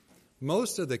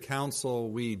Most of the counsel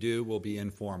we do will be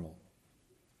informal.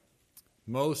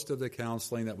 Most of the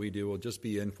counseling that we do will just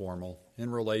be informal in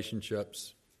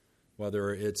relationships,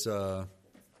 whether it's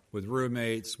with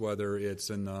roommates, whether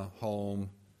it's in the home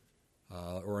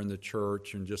or in the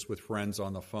church, and just with friends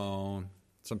on the phone,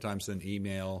 sometimes an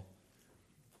email.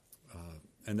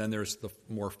 And then there's the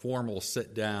more formal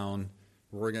sit-down.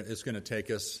 It's going to take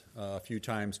us a few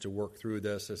times to work through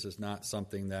this. This is not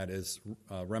something that is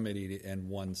remedied in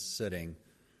one sitting.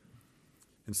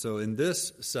 And so in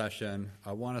this session,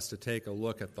 I want us to take a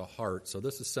look at the heart. So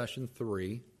this is session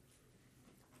 3.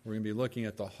 We're going to be looking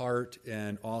at the heart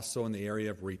and also in the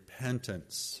area of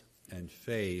repentance and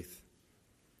faith.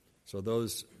 So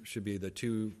those should be the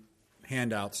 2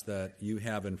 handouts that you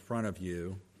have in front of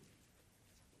you.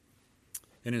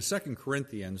 And in 2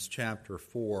 Corinthians chapter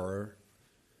 4,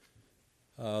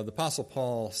 the Apostle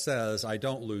Paul says, I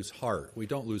don't lose heart. We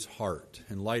don't lose heart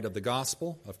in light of the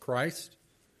gospel of Christ,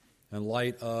 in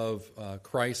light of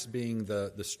Christ being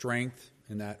the strength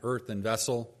in that earthen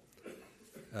vessel.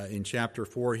 In chapter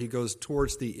 4, he goes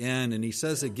towards the end, and he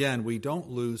says again, we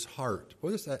don't lose heart.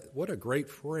 What is that? What a great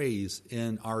phrase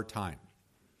in our time.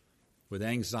 With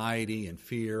anxiety and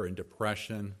fear and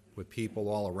depression, with people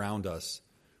all around us.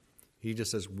 He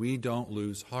just says, we don't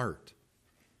lose heart.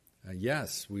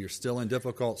 Yes, we are still in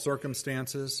difficult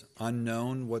circumstances,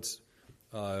 unknown what's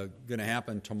going to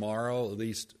happen tomorrow, at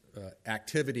least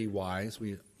activity-wise.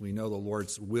 We know the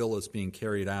Lord's will is being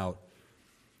carried out.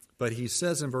 But he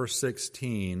says in verse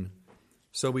 16,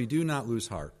 so we do not lose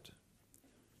heart.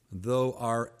 Though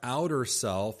our outer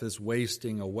self is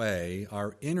wasting away,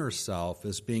 our inner self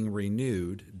is being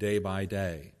renewed day by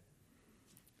day.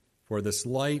 For this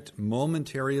light,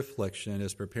 momentary affliction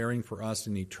is preparing for us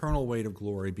an eternal weight of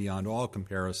glory beyond all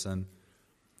comparison,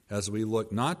 as we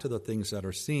look not to the things that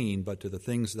are seen, but to the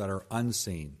things that are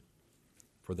unseen.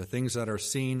 For the things that are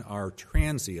seen are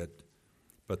transient,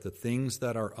 but the things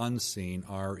that are unseen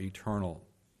are eternal.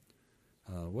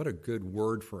 What a good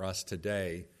word for us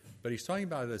today. But he's talking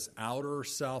about this outer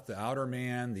self, the outer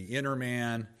man, the inner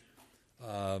man.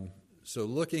 So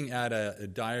looking at a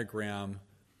diagram,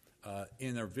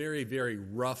 in a very, very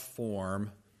rough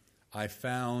form, I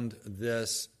found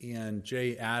this in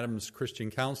J. Adams' Christian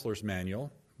Counselor's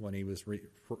Manual when he was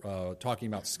talking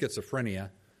about schizophrenia.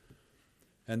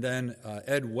 And then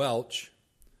Ed Welch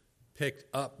picked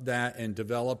up that and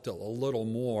developed a little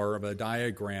more of a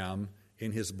diagram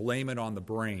in his Blame It on the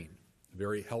Brain, a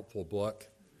very helpful book.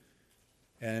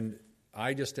 And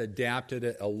I just adapted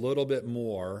it a little bit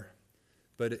more,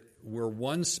 but we're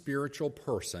one spiritual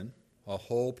person, a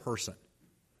whole person.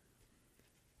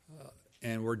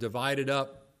 And we're divided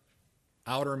up,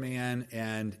 outer man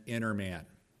and inner man.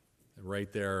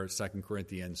 Right there, 2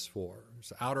 Corinthians 4.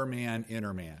 So outer man,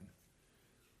 inner man.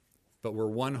 But we're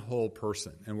one whole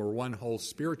person, and we're one whole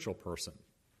spiritual person.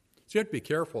 So you have to be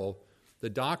careful. The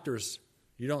doctors,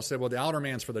 you don't say, well, the outer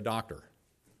man's for the doctor.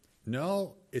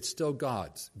 No, it's still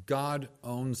God's. God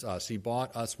owns us. He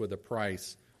bought us with a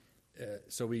price.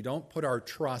 So we don't put our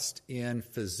trust in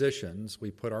physicians. We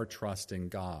put our trust in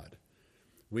God.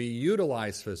 We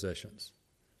utilize physicians,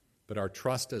 but our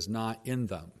trust is not in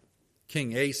them.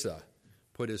 King Asa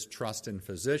put his trust in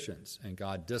physicians, and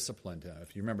God disciplined him.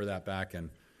 If you remember that back in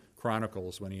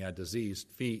Chronicles when he had diseased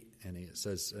feet, and it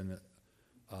says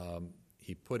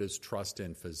he put his trust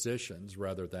in physicians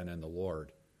rather than in the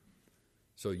Lord.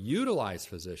 So utilize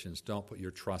physicians. Don't put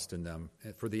your trust in them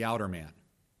for the outer man.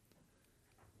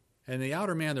 And the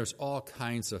outer man, there's all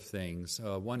kinds of things.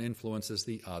 One influences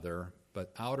the other,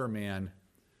 but outer man,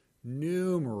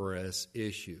 numerous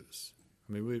issues.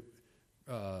 I mean,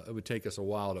 it would take us a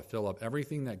while to fill up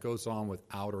everything that goes on with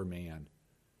outer man.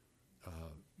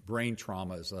 Brain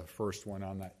trauma is the first one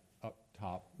on that up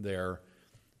top there.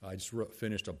 I just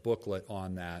finished a booklet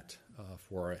on that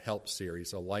for a help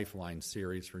series, a lifeline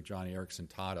series for Johnny Erickson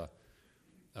Tata.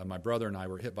 My brother and I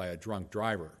were hit by a drunk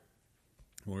driver.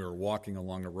 When we were walking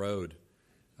along the road,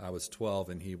 I was 12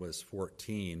 and he was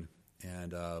 14,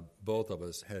 and both of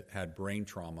us had brain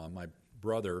trauma. My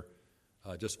brother,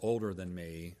 just older than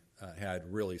me,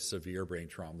 had really severe brain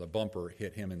trauma. The bumper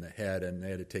hit him in the head, and they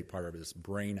had to take part of his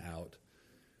brain out.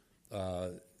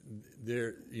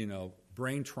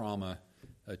 Brain trauma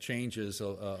changes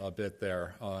a bit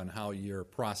there on how you're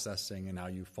processing and how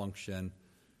you function.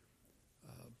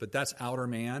 But that's outer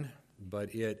man,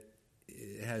 but it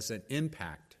has an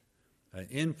impact, an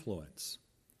influence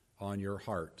on your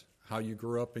heart. How you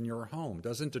grew up in your home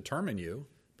doesn't determine you,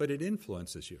 but it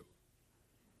influences you.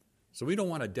 So we don't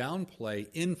want to downplay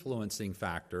influencing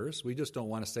factors. We just don't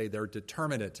want to say they're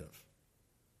determinative.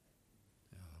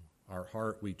 Our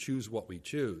heart, we choose what we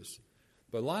choose.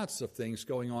 but lots of things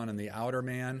going on in the outer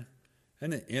man.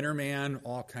 And the inner man,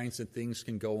 all kinds of things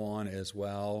can go on as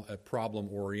well,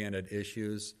 problem-oriented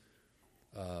issues.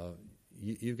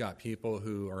 You've got people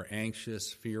who are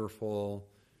anxious, fearful.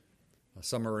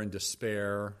 Some are in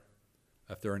despair.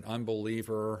 If they're an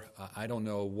unbeliever, I don't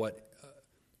know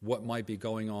what might be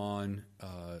going on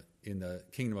in the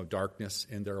kingdom of darkness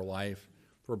in their life.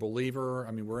 For a believer,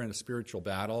 I mean, we're in a spiritual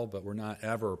battle, but we're not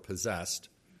ever possessed.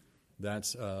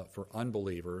 That's for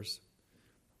unbelievers.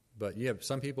 But you have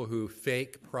some people who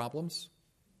fake problems.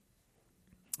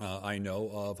 I know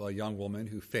of a young woman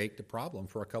who faked a problem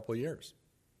for a couple of years.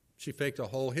 She faked a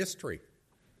whole history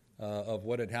of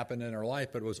what had happened in her life,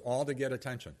 but it was all to get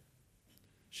attention.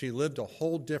 She lived a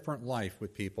whole different life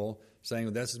with people,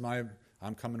 saying,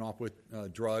 I'm coming off with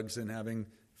drugs and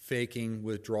faking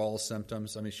withdrawal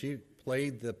symptoms. I mean, she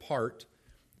played the part,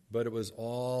 but it was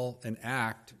all an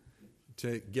act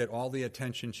to get all the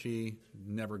attention she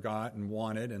never got and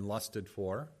wanted and lusted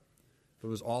for. It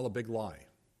was all a big lie.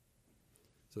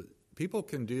 So people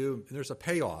there's a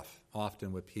payoff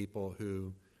often with people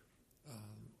who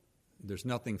there's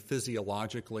nothing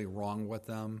physiologically wrong with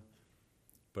them,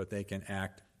 but they can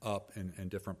act up in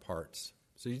different parts.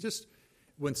 So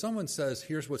when someone says,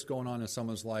 here's what's going on in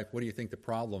someone's life, what do you think the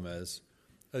problem is?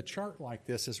 A chart like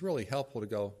this is really helpful to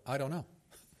go, I don't know.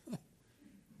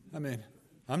 I mean,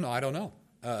 I don't know.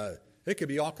 It could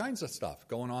be all kinds of stuff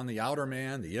going on in the outer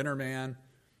man, the inner man.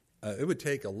 It would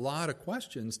take a lot of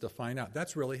questions to find out.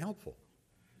 That's really helpful.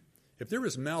 If there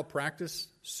was malpractice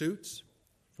suits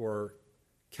for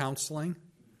counseling,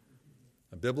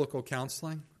 biblical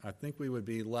counseling, I think we would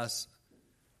be less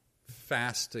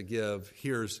fast to give,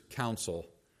 here's counsel,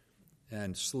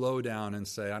 and slow down and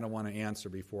say, I don't want to answer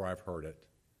before I've heard it.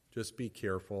 Just be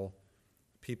careful.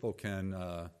 People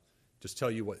can just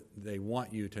tell you what they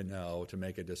want you to know to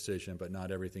make a decision, but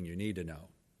not everything you need to know.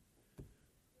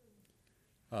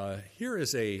 Here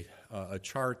is a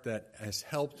chart that has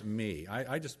helped me.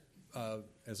 I just,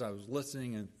 as I was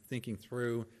listening and thinking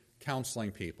through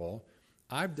counseling people,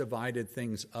 I've divided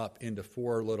things up into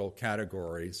 4 little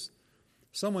categories.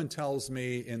 Someone tells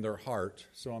me in their heart,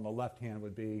 so on the left hand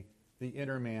would be the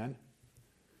inner man,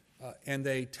 and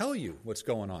they tell you what's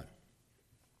going on.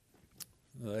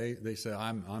 They say,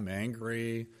 I'm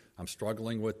angry, I'm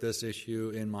struggling with this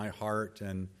issue in my heart,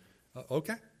 and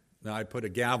okay, now I put a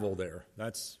gavel there.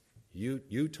 That's,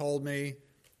 you told me,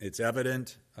 it's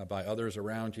evident by others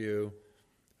around you.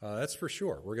 That's for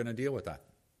sure. We're going to deal with that.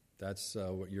 That's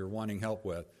what you're wanting help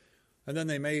with. And then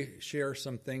they may share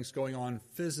some things going on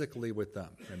physically with them.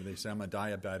 Maybe they say, I'm a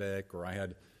diabetic, or I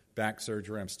had back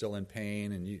surgery, I'm still in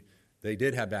pain, and they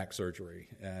did have back surgery,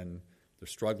 and they're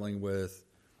struggling with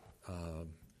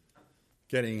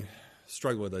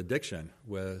struggling with addiction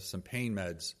with some pain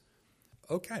meds.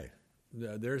 Okay,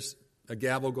 there's a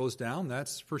gavel goes down,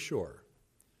 that's for sure.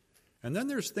 And then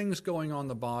there's things going on in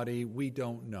the body we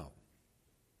don't know.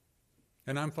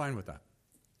 And I'm fine with that.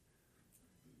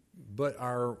 But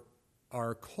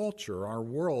our culture, our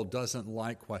world doesn't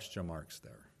like question marks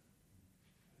there.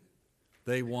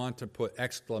 They want to put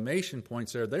exclamation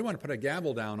points there. They want to put a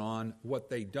gavel down on what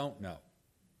they don't know.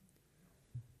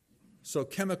 So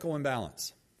chemical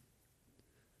imbalance.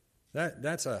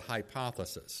 That's a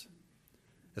hypothesis.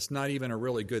 It's not even a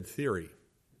really good theory.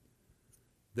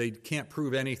 They can't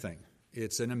prove anything.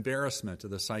 It's an embarrassment to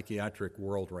the psychiatric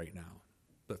world right now.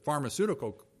 But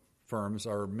pharmaceutical firms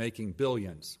are making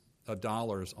billions of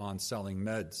dollars on selling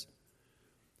meds.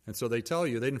 And so they tell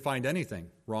you they didn't find anything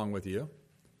wrong with you,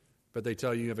 but they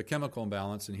tell you you have a chemical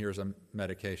imbalance and here's a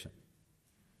medication.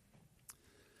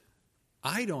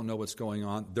 I don't know what's going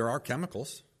on. There are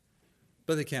chemicals,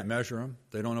 but they can't measure them.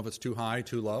 They don't know if it's too high,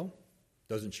 too low.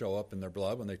 It doesn't show up in their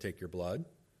blood when they take your blood.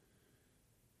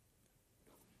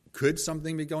 Could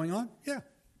something be going on? Yeah.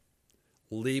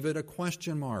 Leave it a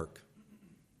question mark.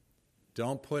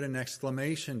 Don't put an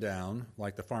exclamation down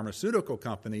like the pharmaceutical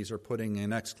companies are putting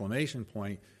an exclamation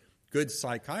point. Good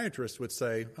psychiatrists would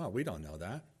say, oh, we don't know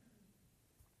that.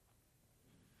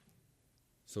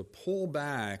 So pull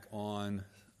back on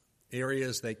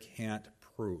areas they can't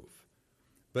prove.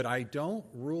 But I don't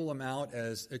rule them out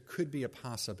as it could be a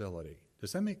possibility.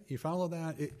 Does that make you follow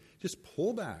that? Just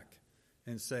pull back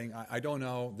and saying, I don't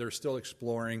know, they're still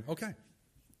exploring. Okay,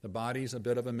 the body's a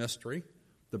bit of a mystery.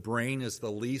 The brain is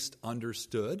the least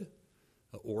understood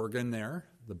organ there,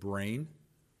 the brain.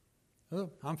 Oh,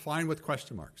 I'm fine with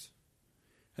question marks.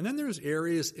 And then there's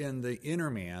areas in the inner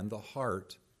man, the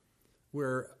heart,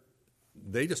 where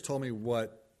they just told me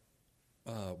what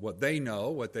they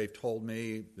know, what they've told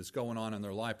me is going on in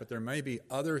their life, but there may be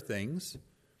other things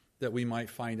that we might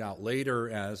find out later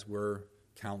as we're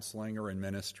counseling or in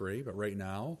ministry, but right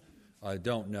now I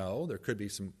don't know. There could be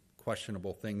some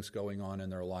questionable things going on in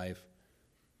their life,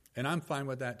 and I'm fine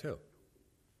with that too.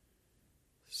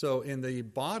 So in the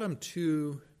bottom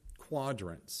two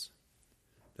quadrants,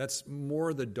 that's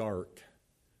more the dark.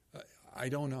 I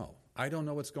don't know. I don't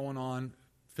know what's going on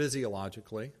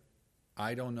physiologically.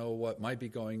 I don't know what might be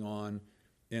going on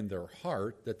in their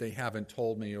heart that they haven't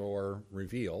told me or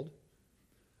revealed.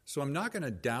 So I'm not going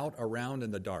to doubt around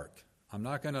in the dark. I'm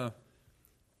not going to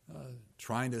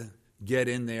trying to get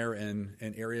in there in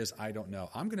areas I don't know.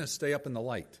 I'm going to stay up in the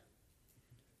light.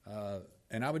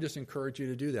 And I would just encourage you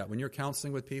to do that. When you're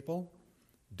counseling with people,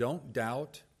 don't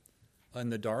doubt in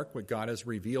the dark what God has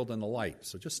revealed in the light.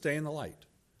 So just stay in the light.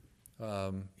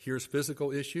 Here's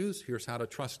physical issues. Here's how to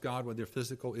trust God with your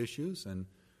physical issues and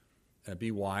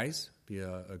be wise, be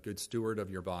a good steward of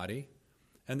your body.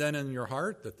 And then in your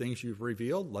heart, the things you've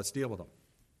revealed, let's deal with them.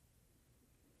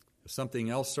 If something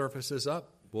else surfaces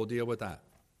up, we'll deal with that.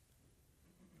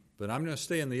 But I'm going to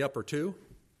stay in the upper two.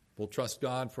 We'll trust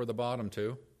God for the bottom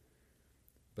two.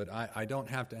 But I don't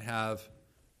have to have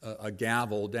a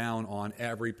gavel down on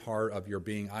every part of your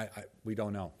being. We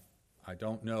don't know. I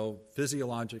don't know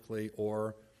physiologically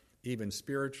or even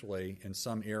spiritually in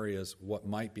some areas what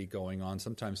might be going on.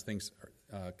 Sometimes things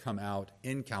come out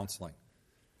in counseling.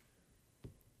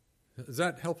 Is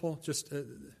that helpful? Just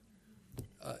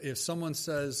if someone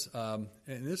says, and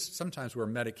this is sometimes where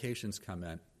medications come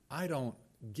in, I don't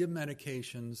give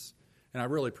medications, and I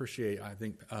really appreciate, I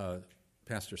think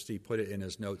Pastor Steve put it in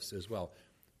his notes as well.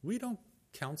 We don't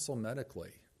counsel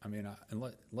medically. I mean,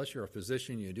 unless you're a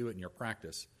physician, you do it in your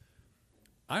practice.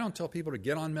 I don't tell people to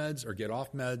get on meds or get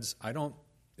off meds.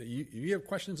 You have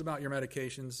questions about your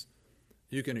medications,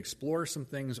 you can explore some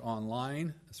things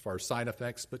online as far as side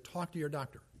effects, but talk to your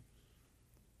doctor.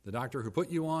 The doctor who put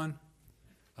you on,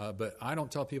 but I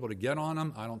don't tell people to get on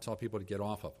them. I don't tell people to get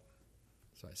off of them.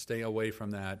 So I stay away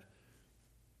from that.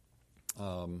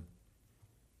 And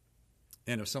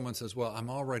if someone says, well, I'm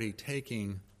already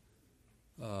taking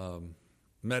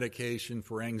medication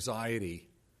for anxiety,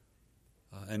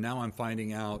 and now I'm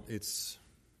finding out it's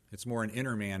more an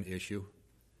inner man issue,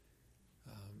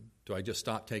 do I just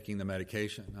stop taking the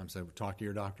medication? I'm saying, well, talk to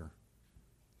your doctor.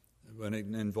 When it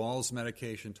involves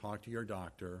medication, talk to your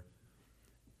doctor.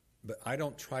 But I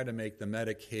don't try to make the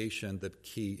medication the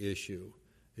key issue.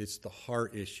 It's the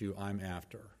heart issue I'm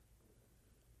after.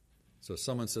 So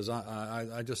someone says,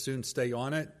 I just soon stay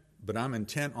on it, but I'm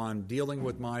intent on dealing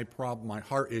with my problem, my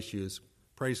heart issues.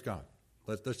 Praise God.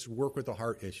 Let's work with the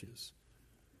heart issues.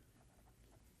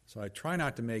 So I try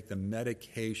not to make the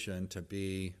medication to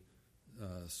be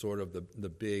sort of the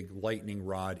big lightning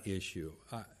rod issue.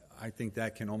 I think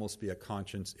that can almost be a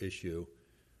conscience issue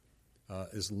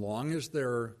as long as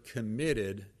they're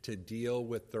committed to deal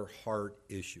with their heart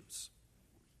issues.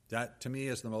 That, to me,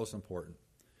 is the most important.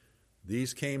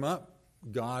 These came up.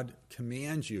 God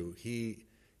commands you.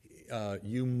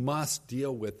 You must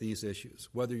deal with these issues,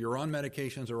 whether you're on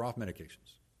medications or off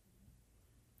medications.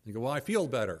 You go, well, I feel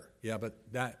better. Yeah, but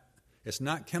it's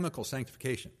not chemical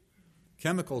sanctification.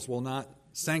 Chemicals will not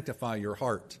sanctify your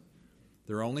heart.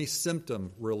 They're only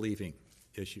symptom-relieving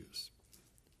issues.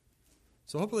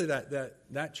 So hopefully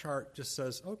that chart just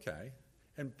says, okay.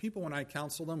 And people, when I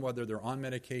counsel them, whether they're on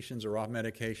medications or off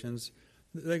medications,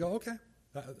 they go, okay,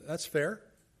 that's fair.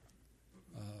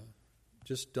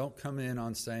 Just don't come in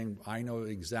on saying, I know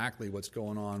exactly what's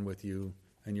going on with you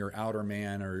and your outer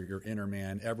man or your inner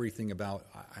man, everything about,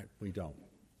 we don't.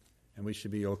 And we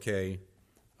should be okay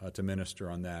to minister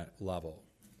on that level.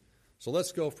 So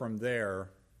let's go from there.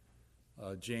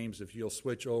 James, if you'll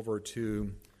switch over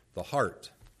to the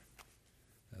heart.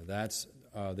 That's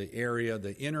the area,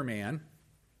 the inner man,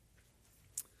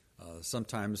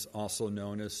 sometimes also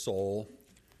known as soul,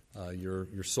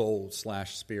 your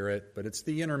soul/spirit, but it's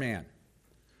the inner man.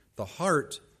 The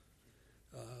heart,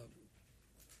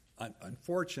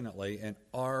 unfortunately, in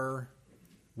our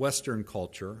Western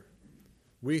culture,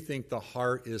 we think the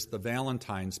heart is the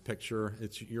Valentine's picture.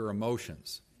 It's your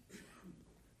emotions,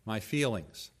 my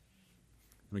feelings.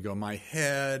 We go my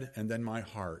head and then my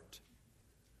heart.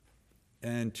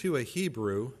 And to a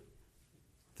Hebrew,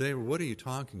 what are you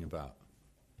talking about?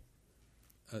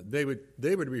 They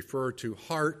would refer to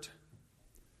heart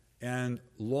and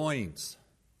loins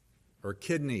or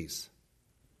kidneys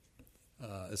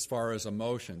as far as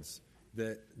emotions.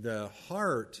 The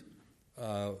heart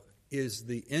is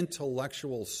the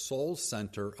intellectual soul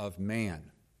center of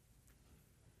man.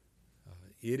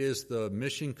 It is the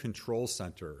mission control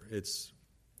center. It's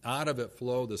out of it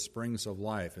flow the springs of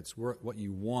life. It's what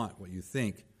you want, what you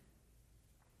think.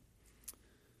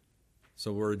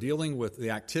 So we're dealing with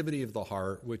the activity of the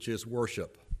heart, which is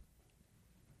worship.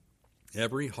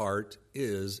 Every heart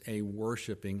is a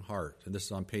worshiping heart. And this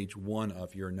is on page 1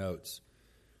 of your notes.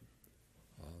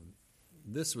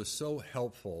 This was so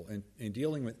helpful in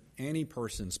dealing with any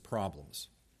person's problems.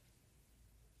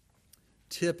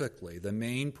 Typically, the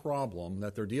main problem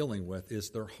that they're dealing with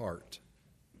is their heart,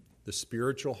 the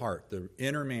spiritual heart, the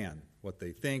inner man, what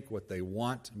they think, what they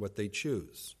want, what they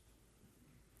choose.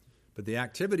 But the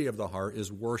activity of the heart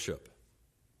is worship.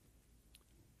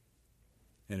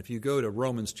 And if you go to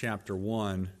Romans chapter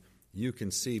 1, you can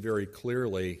see very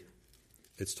clearly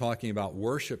it's talking about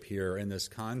worship here in this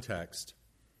context.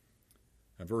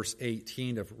 Verse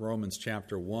 18 of Romans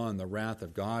chapter 1, the wrath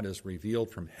of God is revealed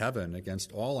from heaven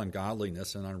against all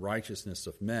ungodliness and unrighteousness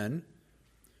of men,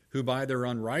 who by their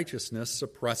unrighteousness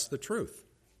suppress the truth.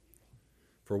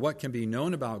 For what can be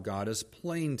known about God is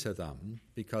plain to them,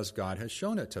 because God has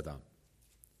shown it to them.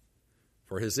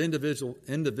 For his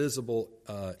invisible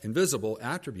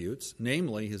attributes,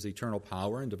 namely his eternal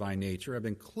power and divine nature, have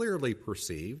been clearly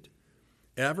perceived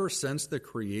ever since the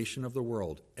creation of the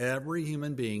world. Every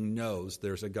human being knows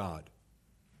there's a God.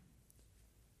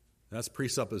 That's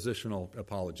presuppositional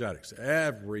apologetics.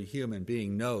 Every human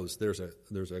being knows there's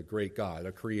a great God,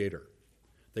 a creator.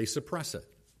 They suppress it.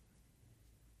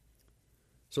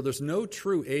 So there's no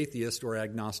true atheist or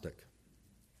agnostic.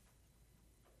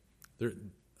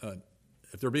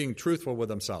 If they're being truthful with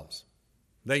themselves,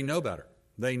 they know better.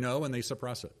 They know and they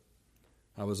suppress it.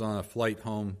 I was on a flight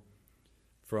home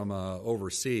from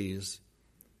overseas,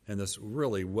 and this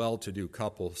really well-to-do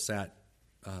couple sat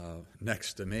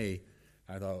next to me.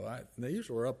 I thought, they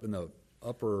usually were up in the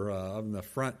in the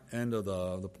front end of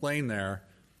the plane there,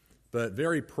 but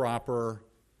very proper,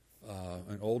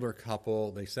 an older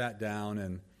couple. They sat down,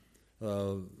 and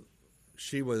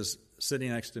she was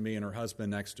sitting next to me and her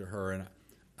husband next to her, and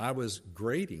I was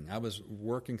grading. I was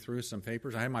working through some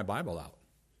papers. I had my Bible out.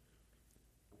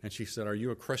 And she said, "Are you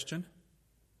a Christian?"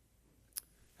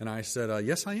 And I said,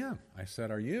 "Yes, I am." I said,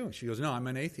 "Are you?" And she goes, "No, I'm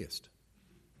an atheist."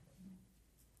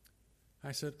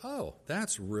 I said, "Oh,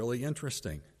 that's really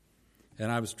interesting."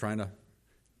 And I was trying to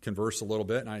converse a little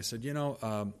bit, and I said,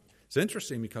 it's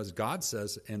interesting because God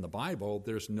says in the Bible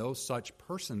there's no such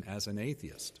person as an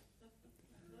atheist.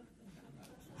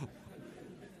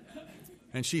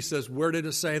 And she says, "Where did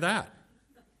it say that?"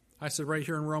 I said, "Right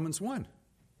here in Romans 1.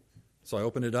 So I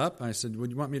opened it up, and I said,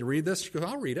 "Would you want me to read this?" She goes,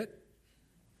 "I'll read it."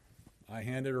 I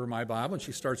handed her my Bible, and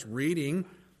she starts reading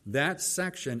that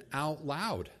section out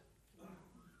loud.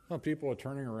 Well, people are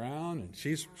turning around, and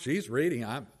she's reading.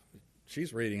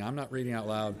 She's reading. I'm not reading out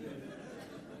loud.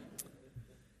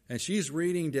 And she's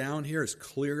reading down here, "It's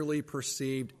clearly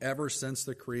perceived ever since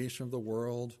the creation of the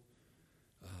world.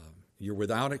 You're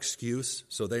without excuse."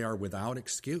 So they are without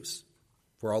excuse.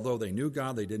 "For although they knew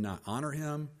God, they did not honor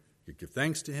him. You give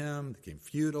thanks to him. They became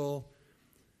futile."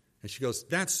 And she goes,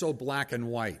 "That's so black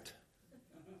and white."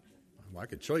 Well, I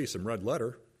could show you some red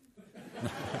letter.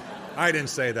 I didn't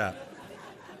say that.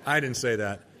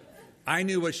 I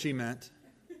knew what she meant.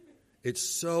 It's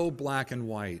so black and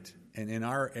white. And in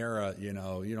our era, they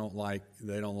don't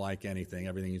like anything.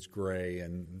 Everything is gray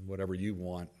and whatever you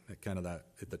want, kind of that,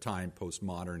 at the time,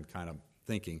 postmodern kind of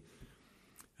thinking.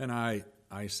 And I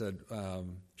said,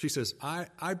 she says,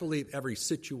 I believe every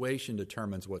situation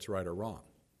determines what's right or wrong.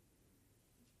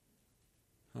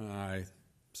 And I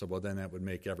said, well, then that would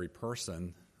make every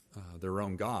person their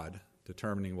own God,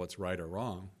 determining what's right or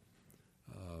wrong,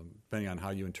 depending on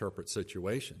how you interpret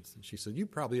situations. And she said, you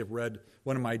probably have read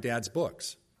one of my dad's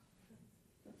books.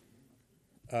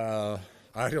 I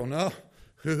don't know.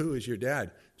 Who is your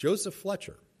dad? Joseph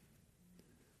Fletcher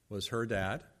was her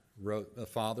dad, wrote the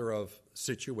father of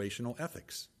situational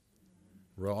ethics.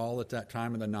 Wrote all at that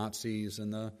time of the Nazis,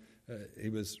 and he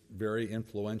was very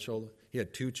influential. He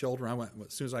had 2 children.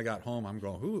 As soon as I got home, I'm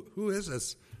going, who is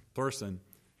this person?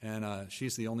 And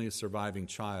she's the only surviving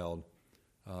child.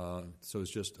 So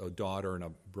it's just a daughter and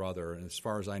a brother. And as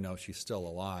far as I know, she's still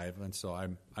alive. And so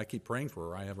I keep praying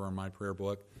for her. I have her in my prayer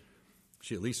book.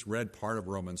 She at least read part of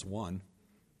Romans 1.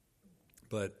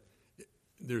 But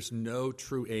there's no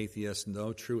true atheist,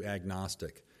 no true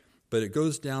agnostic. But it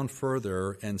goes down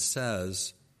further and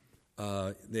says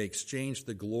they exchanged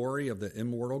the glory of the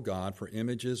immortal God for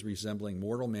images resembling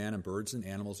mortal man and birds and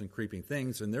animals and creeping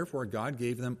things. And therefore God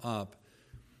gave them up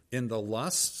in the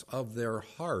lusts of their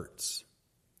hearts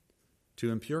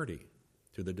to impurity,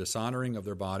 to the dishonoring of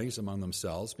their bodies among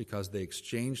themselves, because they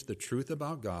exchanged the truth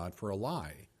about God for a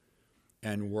lie,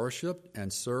 and worshipped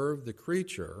and served the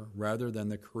creature rather than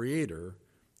the Creator,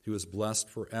 who is blessed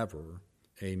forever.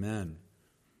 Amen.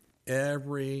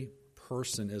 Every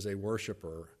person is a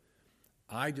worshiper.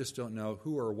 I just don't know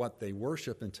who or what they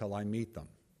worship until I meet them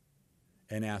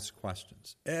and ask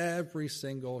questions. Every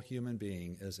single human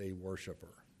being is a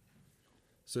worshiper.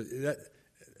 So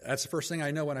that's the first thing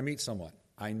I know when I meet someone.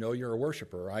 I know you're a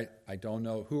worshiper. I don't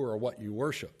know who or what you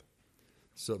worship.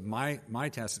 So my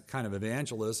task, kind of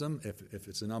evangelism, if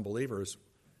it's an unbeliever, is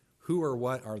who or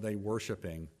what are they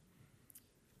worshiping?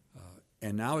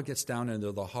 And now it gets down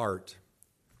into the heart.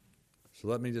 So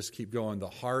let me just keep going. The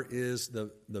heart is the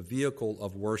vehicle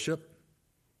of worship.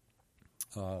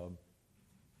 Let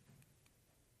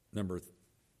me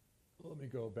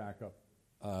go back up.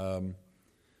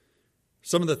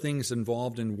 Some of the things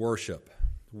involved in worship.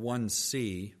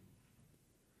 1C,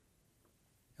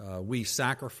 we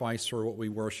sacrifice for what we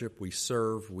worship, we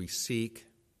serve, we seek,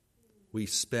 we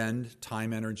spend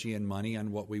time, energy, and money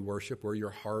on what we worship. Where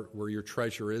your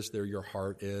treasure is, there your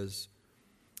heart is.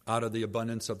 Out of the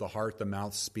abundance of the heart, the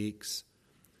mouth speaks.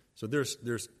 So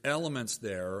there's elements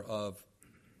there of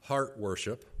heart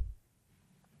worship.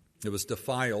 It was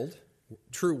defiled.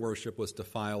 True worship was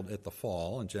defiled at the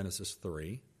fall in Genesis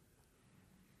 3.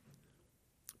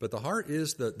 But the heart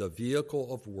is the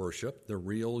vehicle of worship, the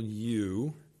real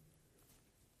you.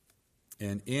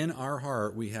 And in our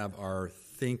heart, we have our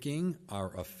thinking,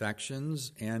 our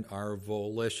affections, and our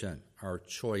volition, our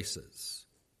choices.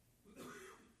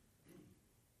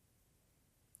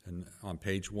 And on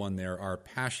page 1 there, our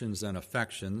passions and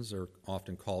affections, are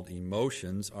often called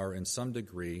emotions, are in some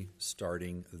degree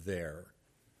starting there.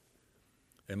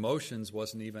 Emotions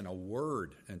wasn't even a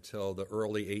word until the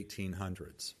early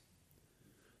 1800s.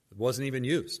 It wasn't even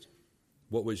used.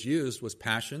 What was used was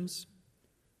passions,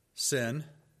 sin,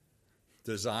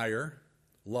 desire,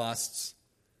 lusts.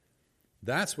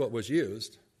 That's what was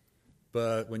used.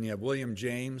 But when you have William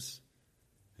James,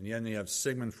 and then you have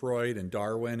Sigmund Freud and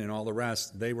Darwin and all the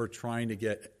rest, they were trying to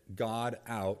get God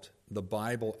out, the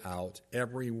Bible out,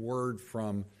 every word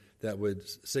from that would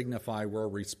signify we're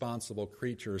responsible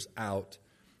creatures out,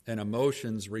 and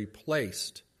emotions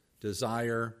replaced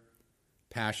desire,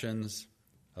 passions,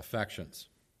 affections.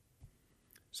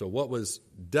 So what was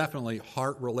definitely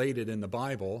heart-related in the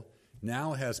Bible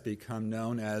now has become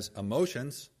known as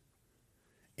emotions,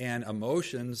 and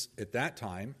emotions at that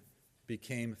time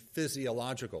became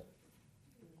physiological.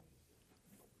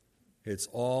 It's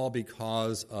all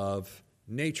because of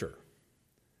nature.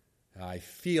 I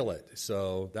feel it.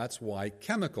 So that's why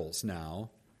chemicals now,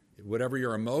 whatever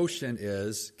your emotion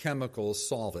is, chemicals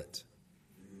solve it.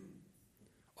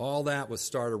 All that was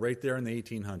started right there in the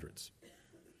 1800s.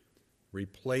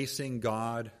 Replacing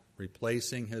God,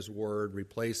 replacing His Word,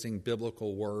 replacing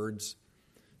biblical words.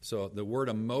 So the word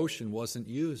emotion wasn't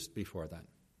used before then.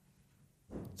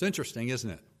 It's interesting, isn't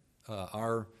it?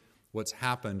 What's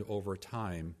happened over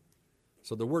time.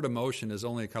 So the word emotion is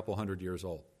only a couple hundred years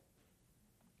old,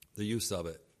 the use of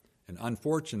it. And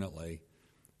unfortunately,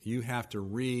 you have to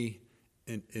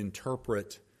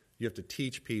reinterpret. You have to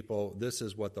teach people, this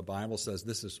is what the Bible says,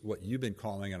 this is what you've been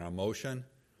calling an emotion,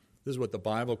 this is what the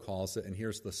Bible calls it, and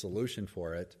here's the solution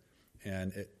for it,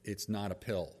 and it's not a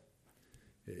pill.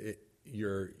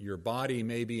 Your body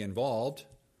may be involved,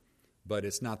 but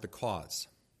it's not the cause.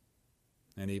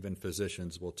 And even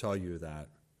physicians will tell you that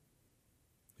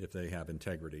if they have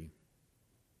integrity.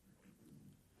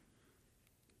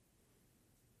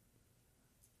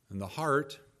 And the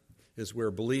heart is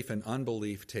where belief and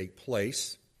unbelief take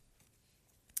place.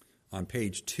 On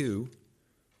page 2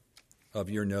 of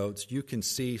your notes, you can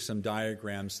see some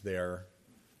diagrams there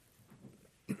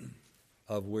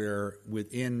of where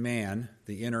within man,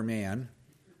 the inner man,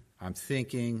 I'm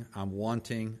thinking, I'm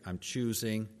wanting, I'm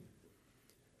choosing,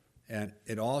 and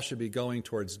it all should be going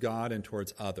towards God and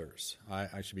towards others.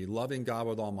 I should be loving God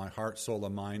with all my heart, soul,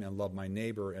 and mind, and love my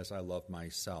neighbor as I love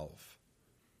myself.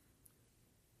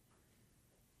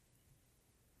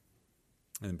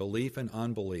 And belief and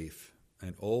unbelief.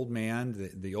 An old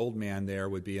man, the old man there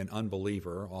would be an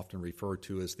unbeliever, often referred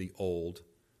to as the old,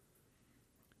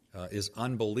 is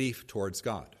unbelief towards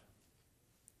God.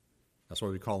 That's why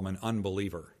we call him an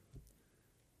unbeliever.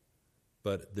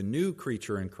 But the new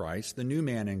creature in Christ, the new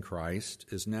man in Christ,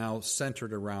 is now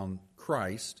centered around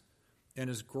Christ and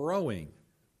is growing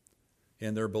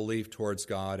in their belief towards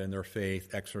God and their faith,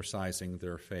 exercising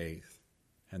their faith.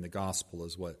 And the gospel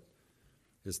is what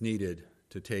is needed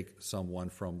to take someone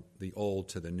from the old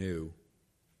to the new.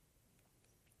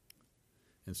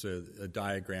 And so a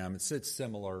diagram, it's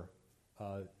similar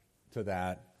to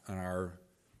that on our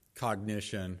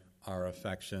cognition, our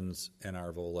affections, and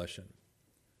our volition.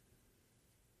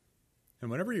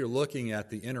 And whenever you're looking at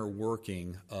the inner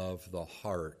working of the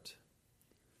heart,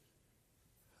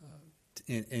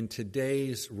 in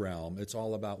today's realm, it's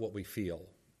all about what we feel.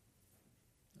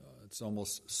 It's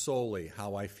almost solely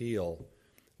how I feel.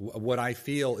 What I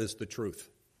feel is the truth.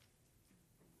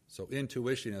 So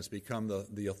intuition has become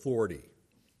the authority.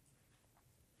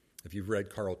 If you've read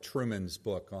Carl Trueman's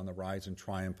book on the rise and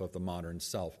triumph of the modern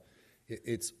self,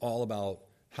 it's all about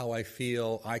how I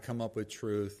feel. I come up with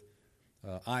truth.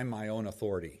 I'm my own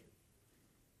authority.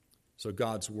 So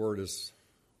God's word is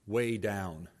way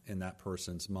down in that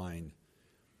person's mind.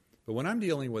 But when I'm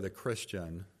dealing with a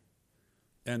Christian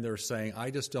and they're saying, I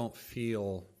just don't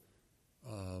feel,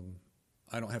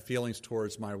 I don't have feelings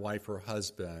towards my wife or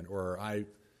husband, or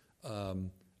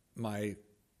my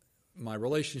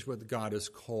relationship with God is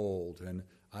cold and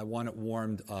I want it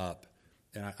warmed up,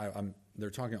 and they're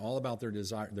talking all about their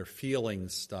desire, their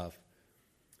feelings stuff.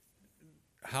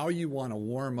 How you want to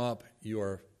warm up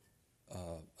your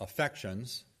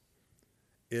affections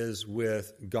is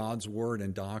with God's word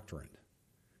and doctrine.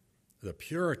 The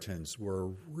Puritans were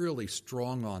really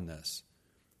strong on this.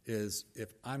 Is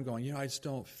if I'm going, I just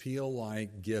don't feel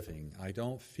like giving. I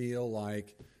don't feel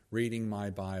like reading my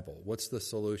Bible. What's the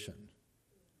solution?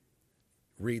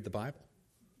 Read the Bible.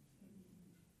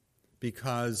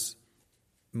 Because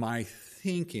my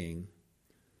thinking,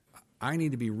 I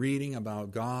need to be reading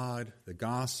about God, the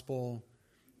gospel,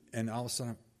 and all of a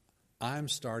sudden I'm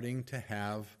starting to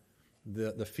have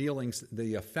the feelings,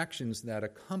 the affections that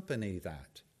accompany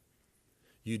that.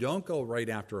 You don't go right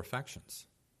after affections.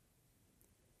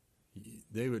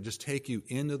 They would just take you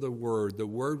into the Word. The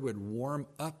Word would warm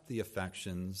up the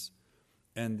affections,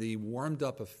 and the warmed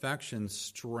up affections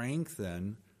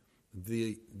strengthen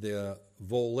the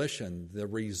volition, the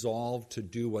resolve to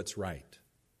do what's right.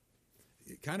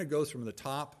 It kind of goes from the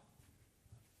top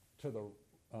to the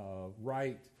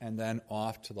right and then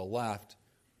off to the left,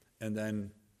 and then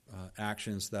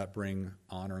actions that bring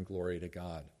honor and glory to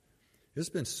God. It's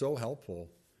been so helpful.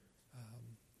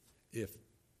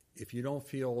 If you don't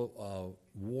feel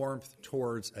warmth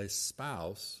towards a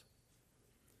spouse,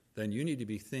 then you need to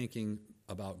be thinking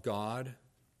about God,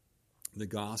 the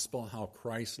gospel, how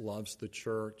Christ loves the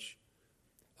church.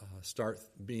 Start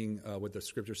being, what the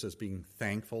scripture says, being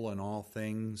thankful in all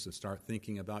things, and start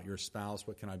thinking about your spouse.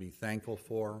 What can I be thankful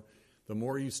for? The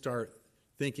more you start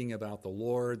thinking about the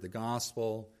Lord, the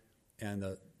gospel, and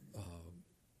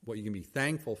what you can be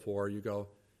thankful for, you go,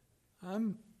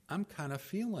 I'm kind of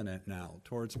feeling it now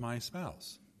towards my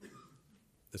spouse.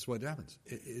 That's what happens.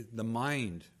 The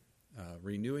mind,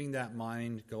 renewing that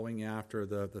mind, going after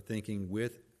the thinking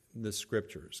with the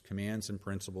scriptures, commands and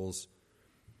principles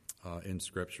in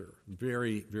Scripture.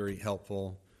 Very, very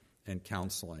helpful and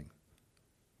counseling.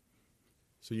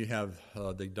 So you have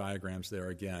the diagrams there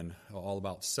again, all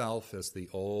about self as the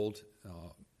old,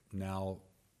 now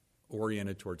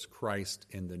oriented towards Christ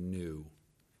in the new.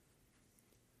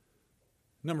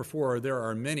 Number 4, there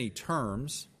are many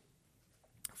terms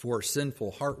for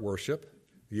sinful heart worship.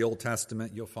 The Old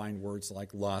Testament, you'll find words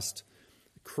like lust,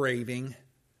 craving.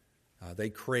 They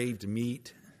craved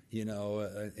meat, in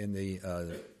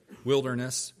the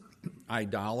wilderness.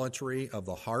 Idolatry of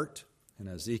the heart in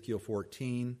Ezekiel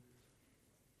 14.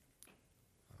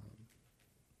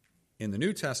 In the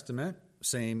New Testament,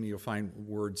 same, you'll find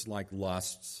words like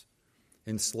lusts,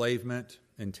 enslavement,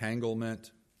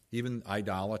 entanglement, even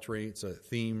idolatry. It's a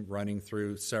theme running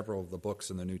through several of the books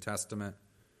in the New Testament.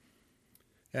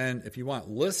 And if you want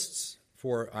lists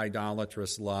for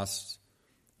idolatrous lusts,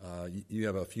 you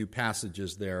have a few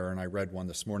passages there, and I read one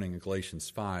this morning in Galatians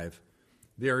 5.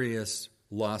 Various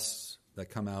lusts that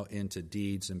come out into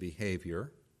deeds and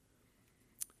behavior.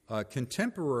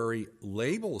 Contemporary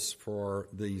labels for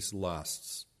these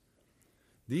lusts.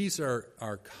 These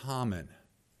are common.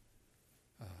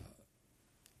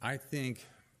 I think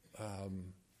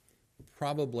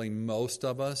probably most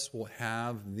of us will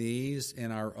have these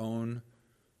in our own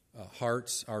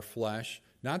hearts, our flesh.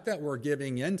 Not that we're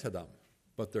giving in to them,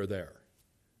 but they're there.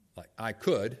 Like, I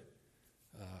could.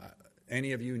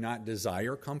 Any of you not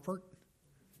desire comfort?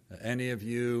 Any of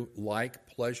you like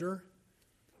pleasure?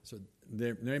 So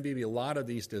there may be a lot of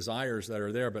these desires that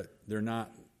are there, but they're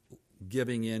not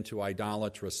giving in to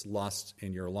idolatrous lust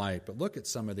in your life. But look at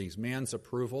some of these. Man's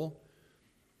approval.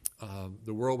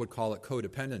 The world would call it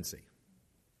codependency.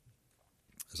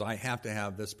 Because I have to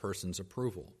have this person's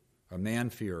approval. A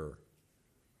man-fearer.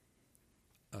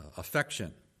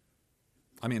 Attention.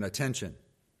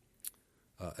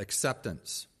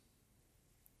 Acceptance.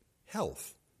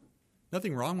 Health.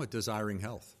 Nothing wrong with desiring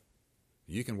health.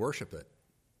 You can worship it.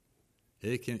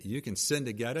 You can sin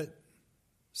to get it,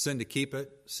 sin to keep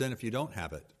it, sin if you don't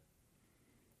have it.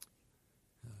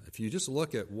 If you just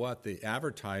look at what the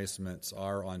advertisements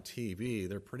are on TV,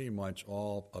 they're pretty much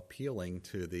all appealing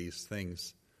to these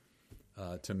things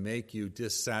to make you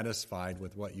dissatisfied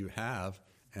with what you have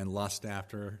and lust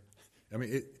after. I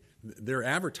mean, they're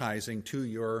advertising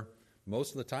to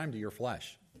most of the time, to your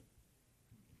flesh.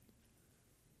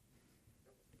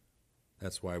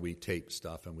 That's why we tape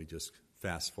stuff and we just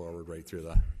fast forward right through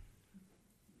the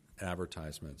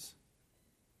advertisements.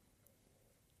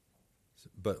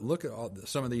 But look at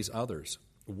some of these others.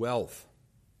 Wealth.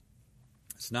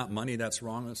 It's not money that's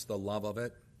wrong, it's the love of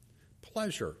it.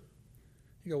 Pleasure.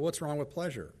 You go, what's wrong with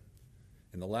pleasure?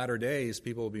 In the latter days,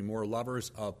 people will be more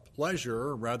lovers of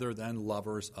pleasure rather than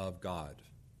lovers of God.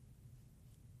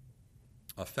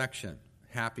 Affection,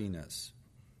 happiness,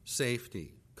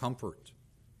 safety, comfort.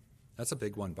 That's a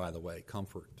big one, by the way,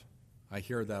 comfort. I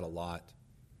hear that a lot.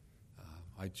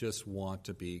 I just want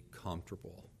to be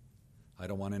comfortable. I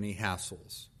don't want any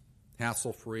hassles.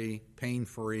 Hassle-free,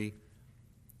 pain-free,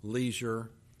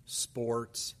 leisure,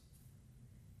 sports,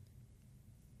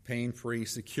 pain-free,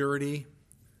 security,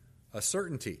 a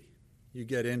certainty. You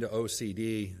get into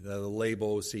OCD, the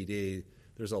label OCD,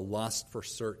 there's a lust for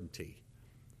certainty,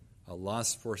 a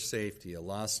lust for safety, a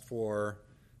lust for,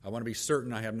 I want to be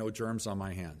certain I have no germs on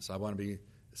my hands. I want to be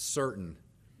certain.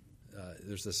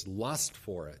 There's this lust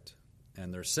for it,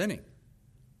 and they're sinning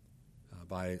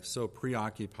by so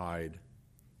preoccupied.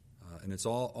 And it's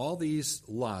all these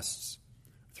lusts,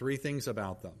 three things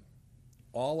about them.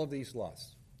 All of these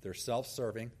lusts, they're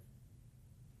self-serving,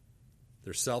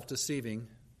 they're self-deceiving,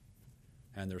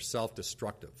 and they're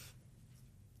self-destructive.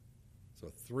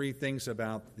 So three things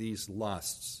about these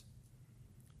lusts.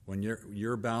 When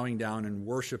you're bowing down and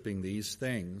worshiping these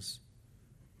things,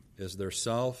 is they're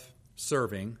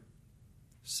self-serving,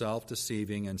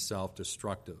 self-deceiving, and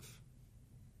self-destructive.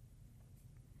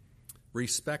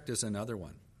 Respect is another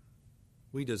one.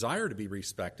 We desire to be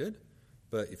respected,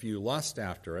 but if you lust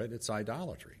after it, it's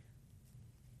idolatry.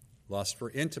 Lust for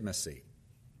intimacy,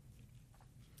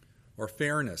 or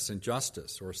fairness and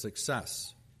justice, or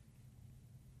success,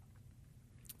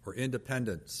 or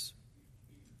independence.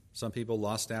 Some people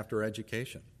lust after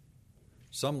education.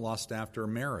 Some lust after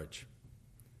marriage,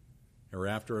 or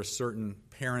after a certain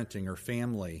parenting or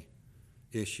family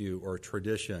issue or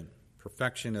tradition.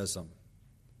 Perfectionism.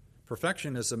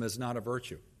 Perfectionism is not a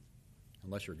virtue,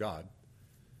 unless you're God.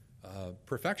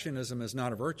 Perfectionism is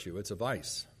not a virtue, it's a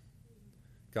vice.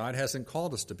 God hasn't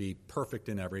called us to be perfect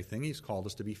in everything. He's called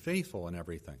us to be faithful in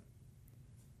everything.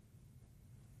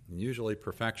 And usually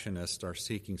perfectionists are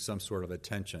seeking some sort of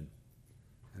attention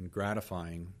and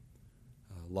gratifying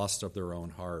lust of their own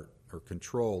heart, or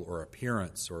control, or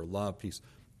appearance, or love, peace.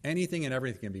 Anything and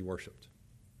everything can be worshipped.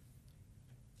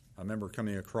 I remember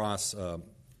coming across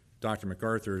Dr.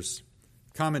 MacArthur's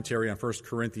commentary on 1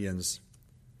 Corinthians,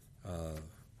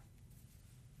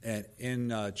 and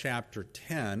in chapter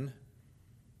 10,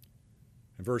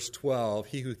 in verse 12,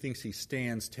 he who thinks he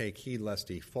stands, take heed lest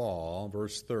he fall.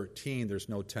 Verse 13, there's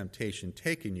no temptation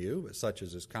taken you, but such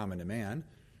as is common to man.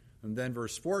 And then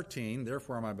verse 14,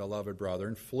 therefore, my beloved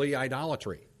brethren, flee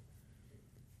idolatry.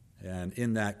 And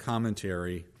in that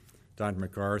commentary, Dr.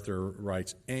 MacArthur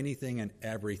writes, anything and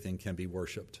everything can be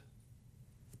worshipped.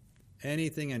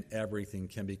 Anything and everything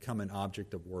can become an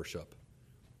object of worship.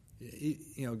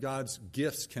 You know, God's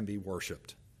gifts can be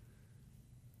worshipped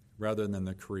rather than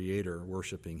the Creator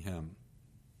worshiping Him.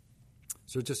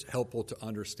 So it's just helpful to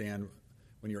understand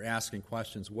when you're asking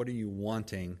questions, what are you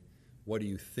wanting? What are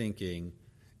you thinking?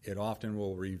 It often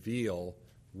will reveal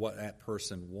what that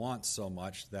person wants so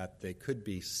much that they could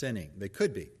be sinning. They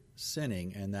could be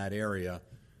sinning in that area,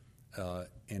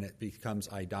 and it becomes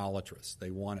idolatrous. They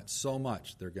want it so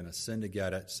much, they're going to sin to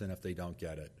get it, sin if they don't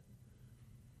get it.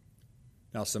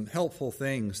 Now, some helpful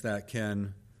things that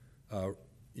can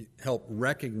help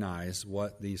recognize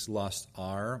what these lusts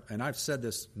are, and I've said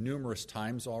this numerous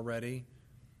times already,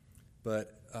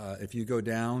 but if you go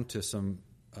down to some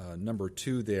number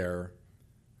 2 there,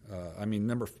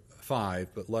 number 5,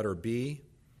 but letter B,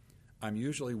 I'm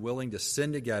usually willing to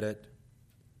sin to get it,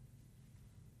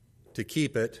 to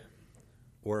keep it,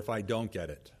 or if I don't get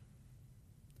it.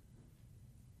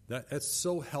 That's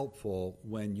so helpful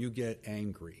when you get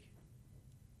angry.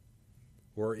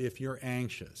 Or if you're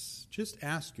anxious, just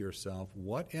ask yourself,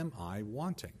 what am I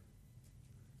wanting?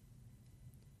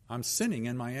 I'm sinning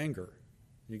in my anger.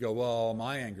 You go, well,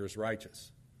 my anger is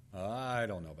righteous. I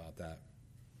don't know about that.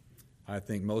 I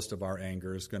think most of our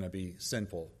anger is going to be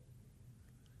sinful.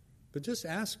 But just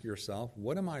ask yourself,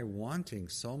 what am I wanting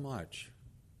so much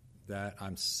that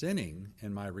I'm sinning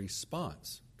in my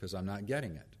response because I'm not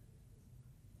getting it?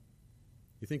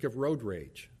 You think of road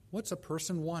rage. What's a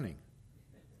person wanting?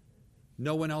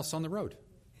 No one else on the road.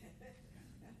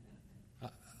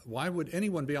 Why would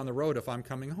anyone be on the road if I'm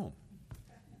coming home?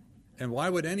 And why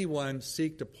would anyone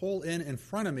seek to pull in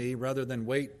front of me rather than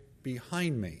wait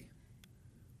behind me?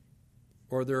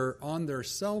 Or they're on their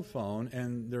cell phone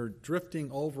and they're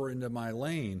drifting over into my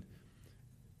lane.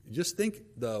 Just think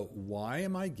why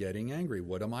am I getting angry?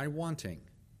 What am I wanting?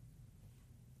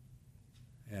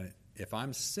 And if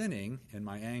I'm sinning in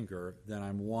my anger, then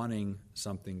I'm wanting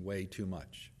something way too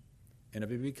much. And if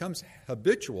it becomes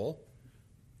habitual,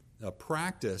 a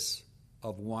practice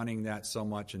of wanting that so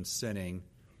much and sinning,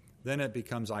 then it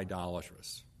becomes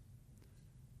idolatrous.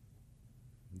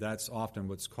 That's often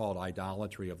what's called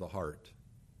idolatry of the heart.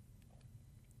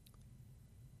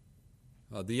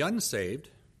 The unsaved,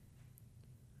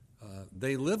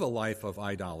 they live a life of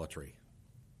idolatry.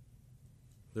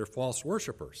 They're false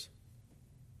worshipers.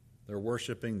 They're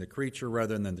worshiping the creature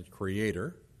rather than the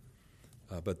Creator.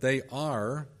 But they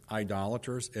are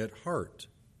idolaters at heart.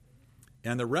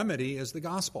 And the remedy is the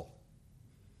gospel.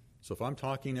 So if I'm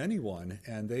talking to anyone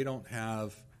and they don't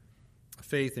have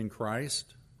faith in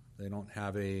Christ, they don't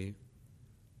have a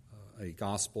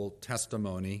gospel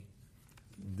testimony,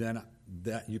 then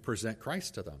that you present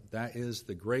Christ to them. That is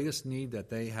the greatest need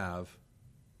that they have.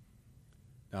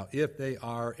 Now, if they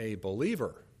are a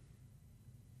believer,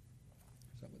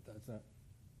 is that what that's at?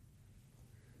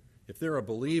 If they're a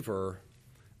believer,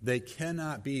 they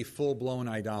cannot be full-blown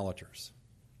idolaters.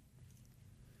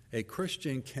 A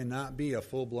Christian cannot be a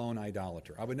full-blown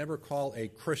idolater. I would never call a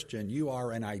Christian, you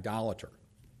are an idolater.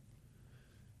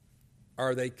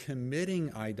 Are they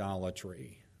committing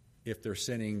idolatry if they're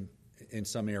sinning in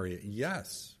some area?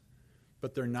 Yes.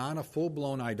 But they're not a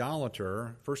full-blown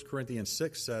idolater. 1 Corinthians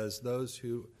 6 says those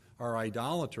who are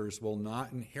idolaters will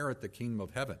not inherit the kingdom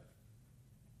of heaven.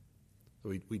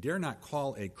 So we dare not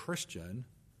call a Christian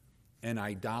an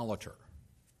idolater.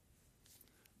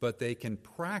 But they can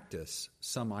practice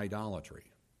some idolatry.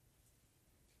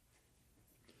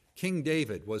 King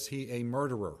David, was he a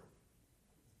murderer?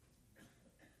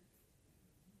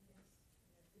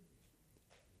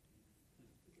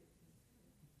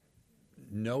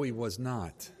 No, he was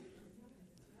not.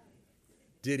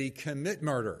 Did he commit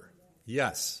murder?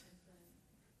 Yes.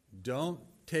 Don't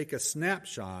take a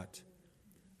snapshot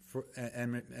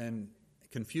and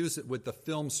confuse it with the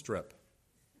film strip.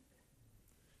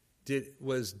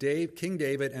 Was King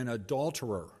David an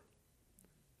adulterer?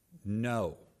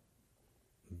 No.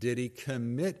 Did he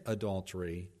commit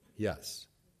adultery? Yes.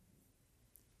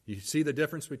 You see the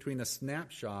difference between a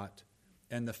snapshot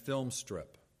and the film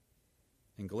strip.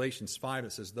 In Galatians 5,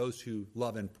 it says, those who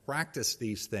love and practice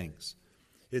these things.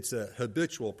 It's a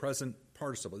habitual, present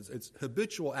participle. It's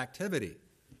habitual activity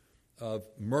of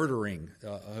murdering,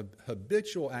 a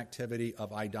habitual activity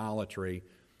of idolatry,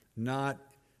 not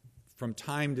from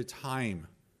time to time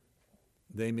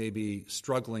they may be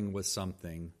struggling with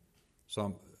something. So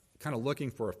I'm kind of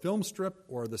looking for a film strip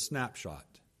or the snapshot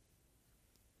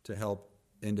to help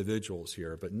individuals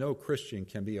here. But no Christian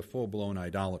can be a full-blown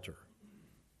idolater.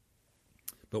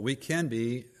 But we can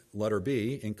be, letter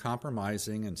B, in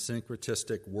compromising and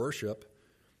syncretistic worship.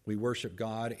 We worship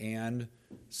God and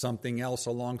something else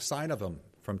alongside of Him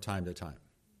from time to time.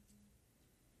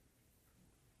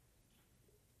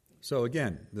 So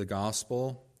again, the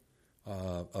gospel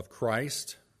of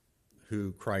Christ,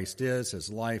 who Christ is,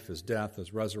 His life, His death,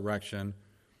 His resurrection,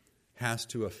 has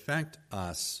to affect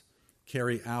us,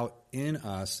 carry out in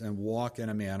us, and walk in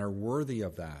a manner worthy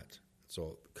of that.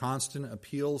 So constant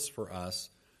appeals for us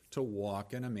to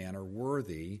walk in a manner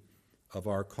worthy of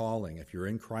our calling. If you're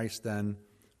in Christ, then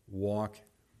walk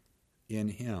in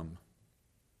Him.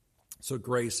 So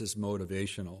grace is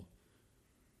motivational.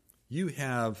 You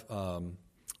have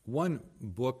one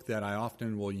book that I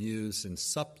often will use in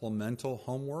supplemental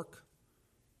homework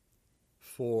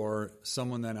for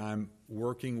someone that I'm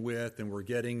working with, and we're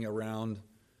getting around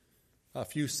a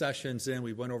few sessions in.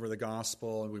 We went over the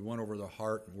gospel and we went over the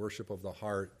heart and worship of the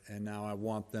heart, and now I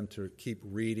want them to keep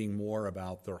reading more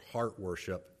about their heart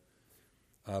worship.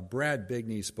 Brad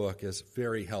Bigney's book is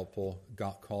very helpful,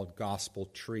 called Gospel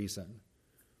Treason.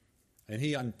 And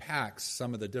he unpacks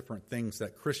some of the different things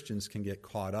that Christians can get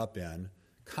caught up in,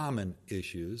 common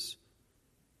issues.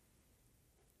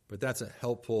 But that's a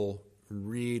helpful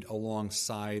read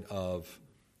alongside of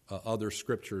other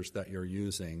scriptures that you're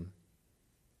using.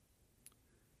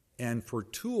 And for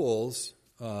tools,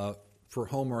 for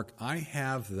homework, I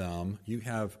have them. You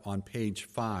have on page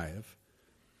 5.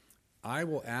 I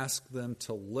will ask them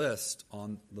to list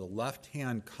on the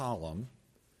left-hand column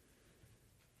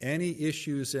any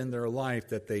issues in their life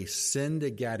that they sin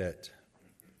to get it,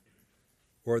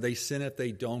 or they sin if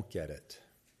they don't get it.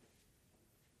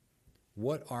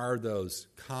 What are those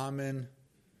common,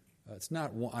 it's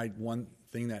not one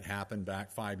thing that happened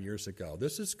back 5 years ago.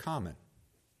 This is common.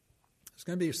 There's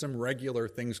going to be some regular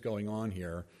things going on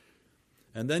here.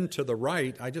 And then to the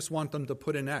right, I just want them to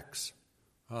put an X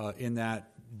in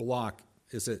that block.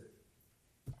 Is it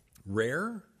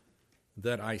rare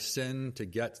that I sin to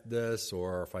get this,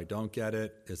 or if I don't get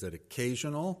it, is it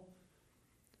occasional?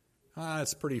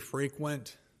 It's pretty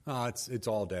frequent. It's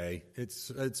all day.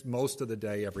 It's most of the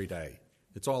day, every day.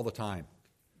 It's all the time.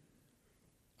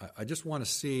 I just want to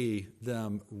see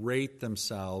them rate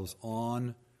themselves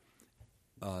on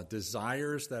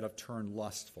desires that have turned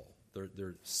lustful.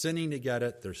 They're sinning to get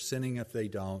it. They're sinning if they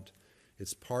don't.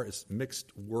 It's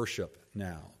mixed worship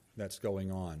now that's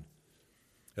going on.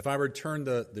 If I were to turn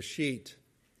the sheet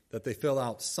that they fill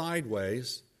out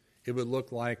sideways, it would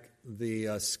look like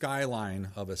the skyline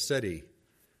of a city.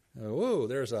 Whoa,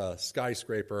 there's a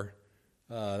skyscraper.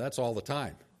 That's all the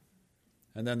time.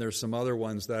 And then there's some other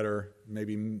ones that are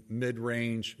maybe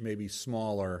mid-range, maybe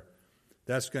smaller.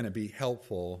 That's going to be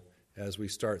helpful as we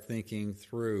start thinking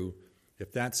through.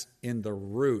 If that's in the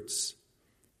roots,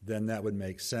 then that would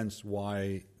make sense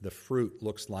why the fruit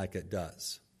looks like it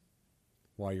does,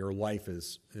 why your life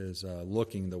is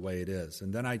looking the way it is.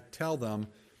 And then I tell them,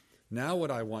 now what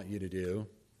I want you to do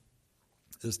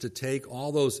is to take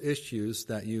all those issues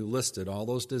that you listed, all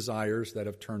those desires that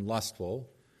have turned lustful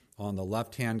on the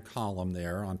left-hand column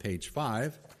there on page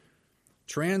 5,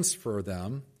 transfer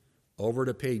them over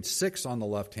to page 6 on the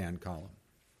left-hand column.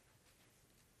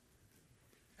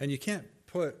 And you can't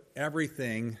put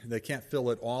everything, they can't fill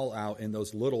it all out in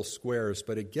those little squares,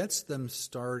 but it gets them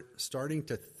starting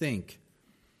to think,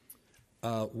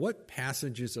 what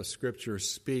passages of Scripture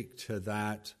speak to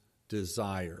that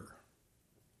desire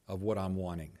of what I'm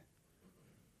wanting?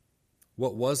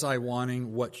 What was I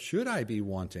wanting? What should I be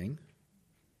wanting?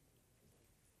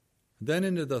 Then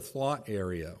into the thought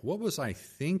area. What was I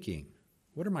thinking?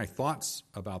 What are my thoughts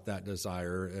about that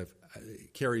desire if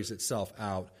it carries itself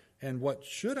out? And what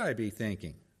should I be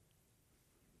thinking?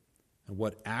 And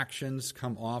what actions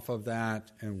come off of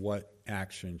that, and what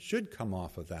action should come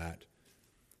off of that,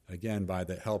 again, by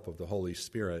the help of the Holy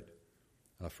Spirit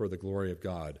for the glory of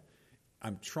God.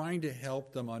 I'm trying to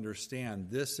help them understand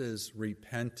this is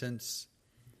repentance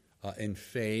in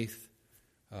faith.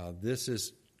 This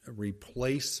is a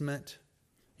replacement.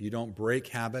 You don't break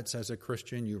habits as a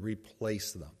Christian, you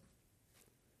replace them.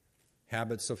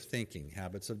 Habits of thinking,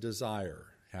 habits of desire,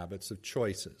 habits of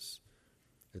choices.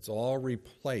 It's all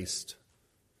replaced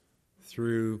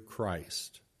through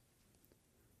Christ.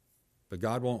 But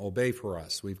God won't obey for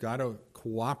us. We've got to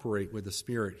cooperate with the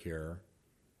Spirit here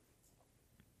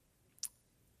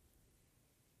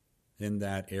in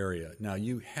that area. Now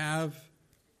you have,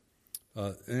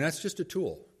 and that's just a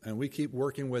tool, and we keep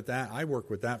working with that. I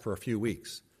work with that for a few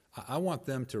weeks. I want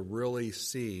them to really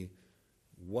see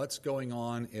what's going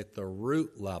on at the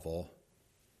root level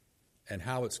and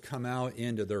how it's come out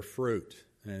into their fruit.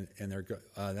 And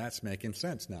that's making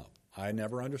sense now. I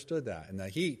never understood that. And the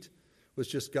heat was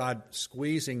just God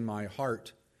squeezing my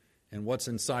heart, and what's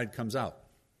inside comes out.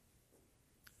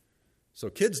 So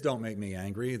kids don't make me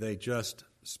angry. They just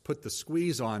put the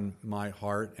squeeze on my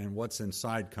heart, and what's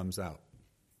inside comes out.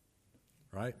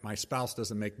 Right? My spouse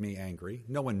doesn't make me angry.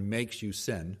 No one makes you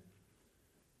sin.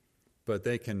 But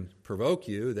they can provoke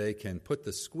you. They can put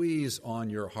the squeeze on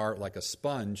your heart like a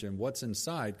sponge, and what's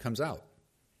inside comes out.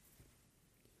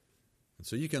 And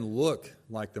so you can look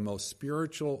like the most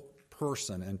spiritual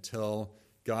person until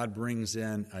God brings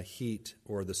in a heat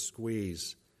or the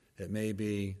squeeze. It may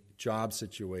be job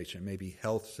situation, it may be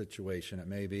health situation, it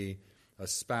may be a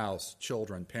spouse,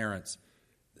 children, parents,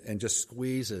 and just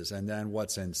squeezes, and then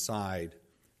what's inside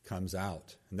comes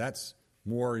out. And that's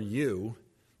more you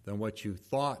than what you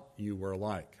thought you were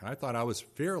like. I thought I was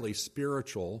fairly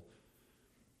spiritual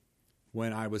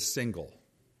when I was single.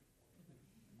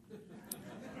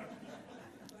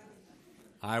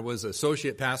 I was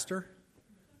associate pastor,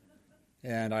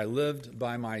 and I lived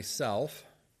by myself.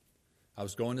 I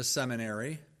was going to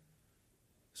seminary,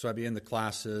 so I'd be in the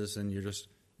classes, and you're just,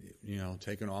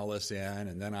 taking all this in,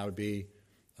 and then I would be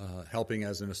helping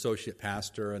as an associate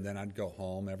pastor, and then I'd go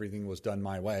home. Everything was done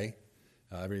my way.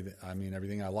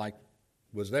 Everything I liked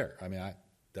was there.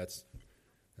 That's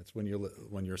when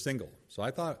you're single. So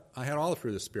I thought I had all the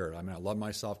fruit of the Spirit. I love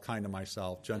myself, kind to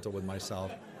myself, gentle with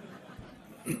myself.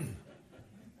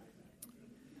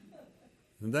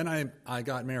 And then I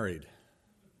got married.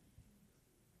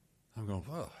 I'm going,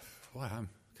 boy, I'm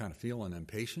kind of feeling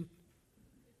impatient.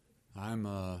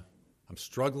 I'm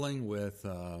struggling with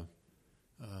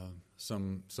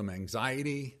some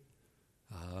anxiety.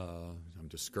 I'm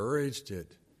discouraged at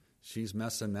she's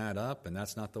messing that up, and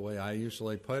that's not the way I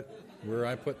usually put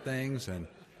things. And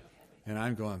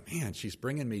I'm going, man, she's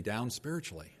bringing me down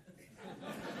spiritually.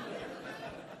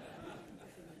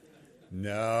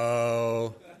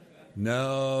 No,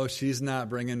 she's not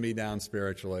bringing me down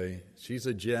spiritually. She's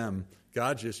a gem.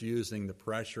 God's just using the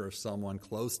pressure of someone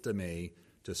close to me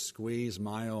to squeeze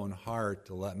my own heart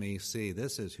to let me see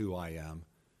this is who I am.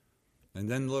 And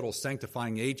then little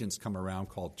sanctifying agents come around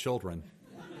called children.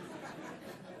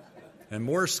 And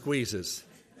more squeezes.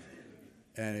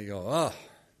 And you go, oh,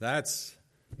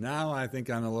 now I think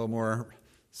I'm a little more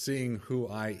seeing who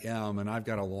I am, and I've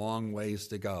got a long ways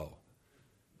to go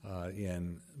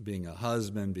in being a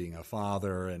husband, being a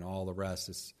father, and all the rest.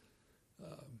 It's,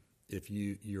 if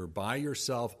you're by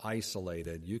yourself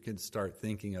isolated, you can start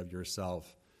thinking of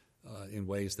yourself in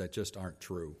ways that just aren't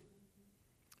true,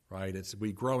 right?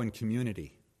 We grow in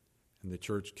community, in the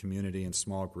church community, in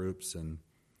small groups, and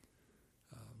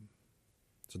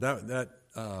so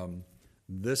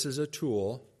this is a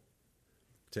tool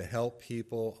to help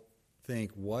people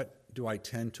think, what do I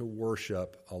tend to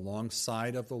worship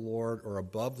alongside of the Lord or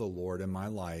above the Lord in my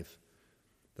life,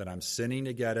 that I'm sinning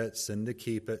to get it, sin to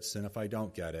keep it, sin if I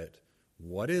don't get it.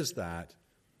 What is that?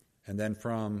 And then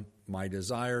from my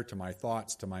desire to my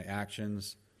thoughts to my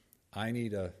actions, I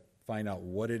need to find out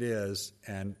what it is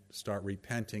and start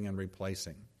repenting and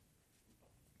replacing.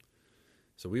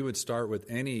 So we would start with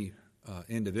any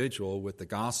individual with the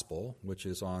gospel, which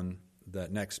is on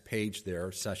that next page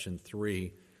there, session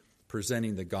 3,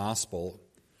 presenting the gospel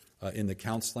in the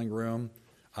counseling room.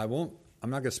 I'm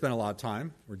not going to spend a lot of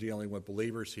time. We're dealing with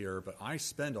believers here, but I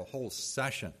spend a whole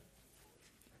session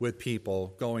with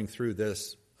people going through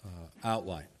this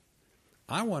outline.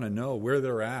 I want to know where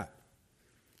they're at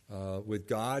with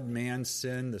God, man,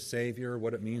 sin, the Savior,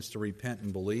 what it means to repent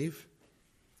and believe.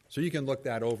 So you can look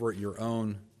that over at your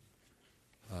own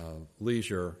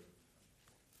leisure.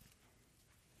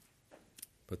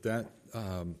 But that,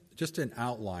 just an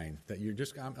outline that I'm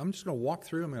just going to walk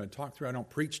through. I'm going to talk through. I don't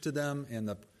preach to them in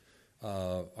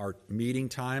our meeting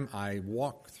time. I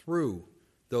walk through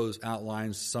those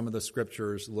outlines, some of the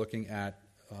scriptures, looking at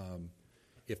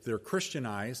if they're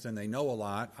Christianized and they know a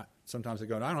lot. Sometimes they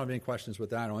go, I don't have any questions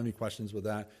with that. I don't have any questions with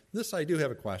that. This I do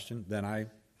have a question. Then I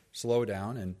slow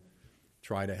down and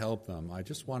try to help them. I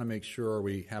just want to make sure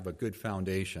we have a good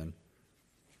foundation.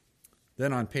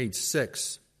 Then on page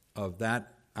 6 of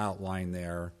that outline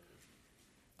there,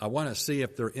 I want to see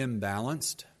if they're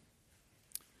imbalanced.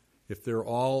 If they're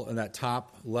all in that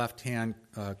top left-hand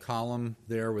column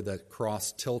there with that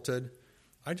cross tilted,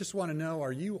 I just want to know,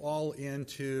 are you all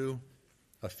into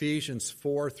Ephesians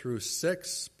 4 through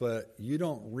 6, but you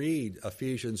don't read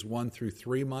Ephesians 1 through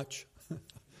 3 much?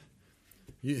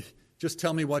 You just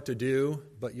tell me what to do,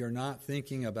 but you're not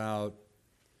thinking about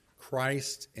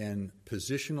Christ and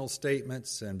positional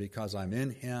statements, and because I'm in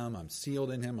Him, I'm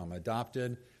sealed in Him, I'm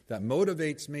adopted. That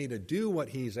motivates me to do what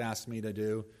He's asked me to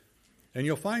do. And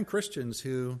you'll find Christians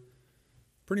who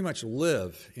pretty much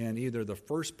live in either the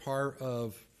first part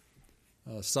of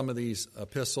some of these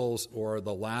epistles or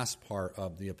the last part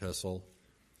of the epistle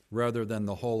rather than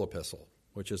the whole epistle,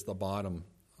 which is the bottom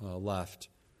left.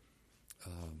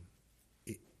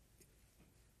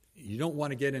 You don't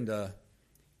want to get into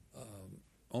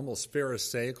almost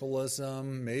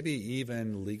Pharisaicalism, maybe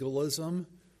even legalism,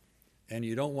 and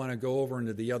you don't want to go over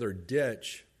into the other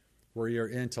ditch where you're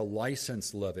into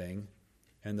license living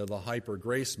and the hyper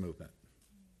grace movement.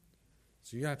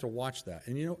 So you have to watch that.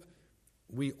 And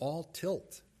we all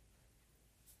tilt.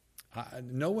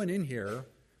 No one in here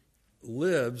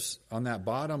lives on that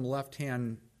bottom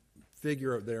left-hand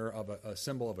figure there of a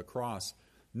symbol of a cross.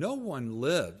 No one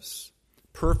lives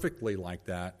perfectly like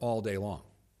that all day long.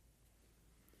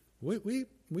 We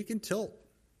can tilt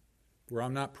where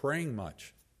I'm not praying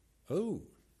much. Well,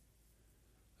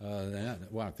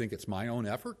 I think it's my own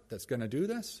effort that's going to do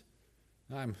this.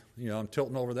 I'm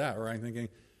tilting over that, or I'm thinking,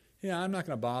 I'm not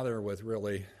going to bother with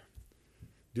really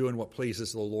doing what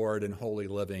pleases the Lord and holy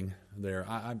living there.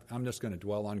 I'm just going to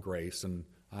dwell on grace, and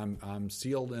I'm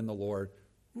sealed in the Lord.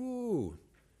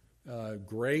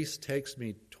 Grace takes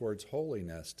me towards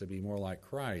holiness to be more like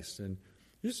Christ, and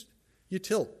you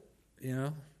tilt,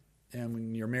 And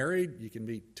when you're married, you can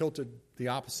be tilted the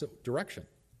opposite direction.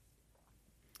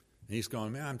 And he's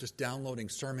going, man, I'm just downloading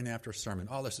sermon after sermon.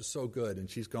 Oh, this is so good. And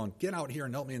she's going, get out here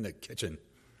and help me in the kitchen.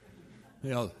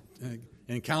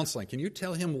 In counseling, can you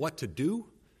tell him what to do?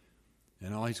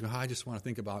 And all he's going, I just want to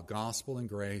think about gospel and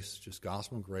grace, just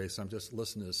gospel and grace. I'm just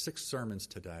listening to 6 sermons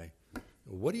today.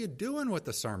 What are you doing with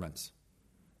the sermons?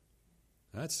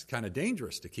 That's kind of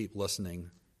dangerous to keep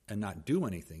listening and not do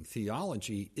anything.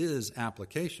 Theology is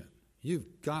application.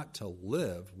 You've got to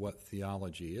live what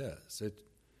theology is. So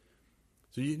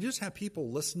you just have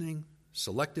people listening,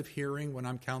 selective hearing when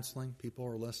I'm counseling. People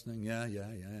are listening. Yeah.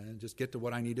 Just get to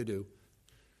what I need to do.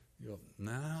 You go,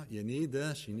 no, you need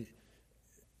this. You need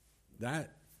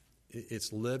that.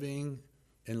 It's living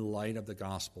in light of the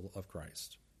gospel of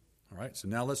Christ. All right, so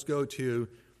now let's go to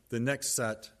the next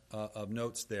set of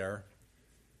notes there.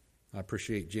 I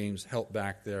appreciate James' help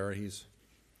back there. He's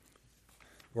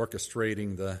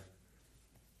orchestrating the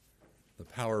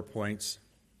PowerPoints.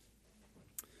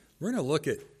 We're going to look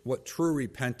at what true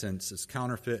repentance is,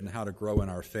 counterfeit, and how to grow in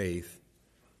our faith.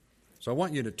 So I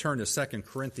want you to turn to 2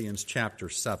 Corinthians chapter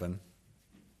 7.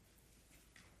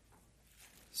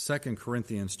 2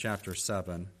 Corinthians chapter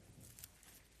 7.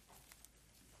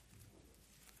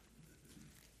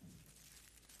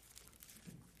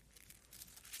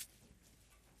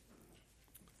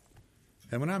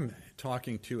 And when I'm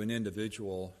talking to an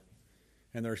individual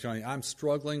and they're saying, I'm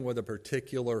struggling with a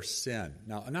particular sin.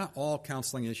 Now, not all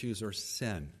counseling issues are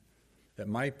sin. It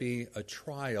might be a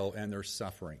trial and they're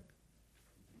suffering.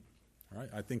 All right?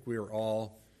 I think we are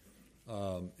all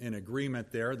in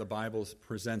agreement there. The Bible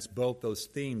presents both those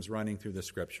themes running through the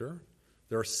Scripture.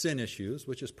 There are sin issues,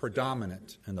 which is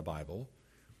predominant in the Bible.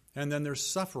 And then there's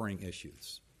suffering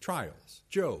issues, trials.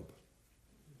 Job.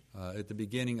 At the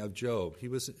beginning of Job, he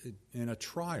was in a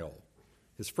trial.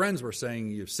 His friends were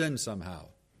saying, you've sinned somehow.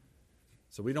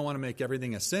 So we don't want to make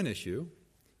everything a sin issue,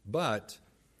 but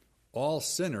all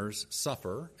sinners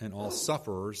suffer and all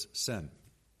sufferers sin.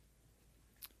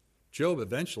 Job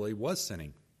eventually was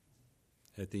sinning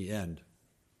at the end.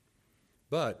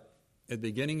 But at the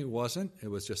beginning he wasn't. It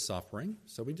was just suffering.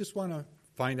 So we just want to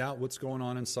find out what's going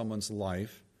on in someone's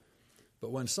life.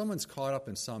 But when someone's caught up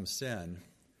in some sin,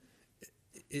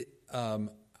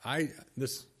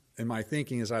 this in my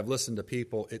thinking as I've listened to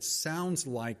people, it sounds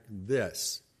like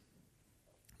this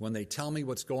when they tell me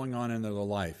what's going on in their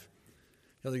life.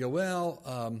 They go,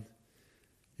 well,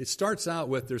 it starts out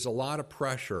with there's a lot of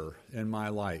pressure in my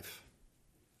life.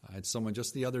 I had someone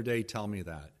just the other day tell me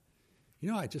that.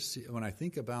 I just see, when I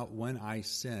think about when I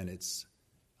sin,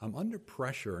 I'm under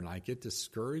pressure and I get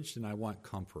discouraged and I want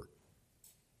comfort.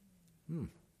 And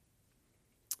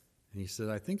he said,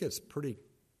 I think it's pretty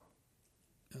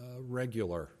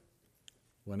regular.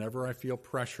 Whenever I feel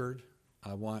pressured,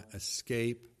 I want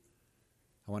escape.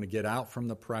 I want to get out from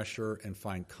the pressure and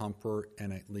find comfort,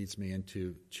 and it leads me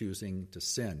into choosing to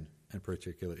sin in a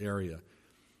particular area.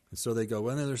 And so they go,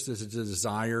 well, there's this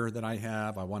desire that I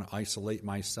have. I want to isolate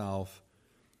myself.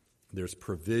 There's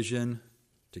provision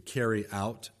to carry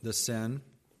out the sin.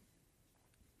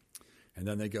 And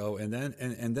then they go, and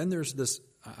then there's this,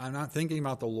 I'm not thinking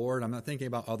about the Lord. I'm not thinking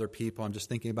about other people. I'm just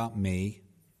thinking about me.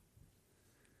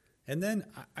 And then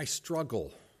I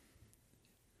struggle.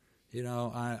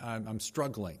 I'm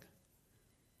struggling.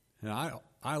 And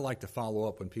I like to follow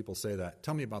up when people say that.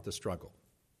 Tell me about the struggle.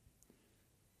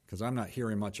 Because I'm not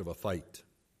hearing much of a fight.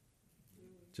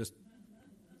 Just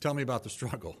tell me about the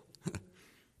struggle.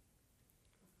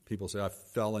 People say, I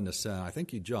fell into sin. I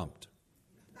think you jumped.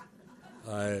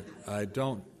 I'm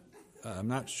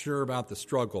not sure about the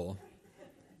struggle,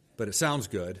 but it sounds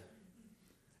good.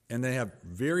 And they have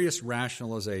various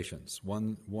rationalizations.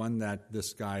 One that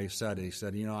this guy said, he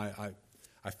said, I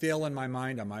fail in my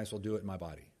mind, I might as well do it in my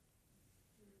body.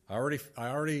 I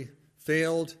already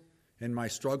failed in my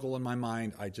struggle in my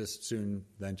mind, I just sin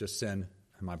in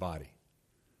my body.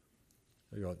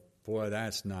 You go, boy,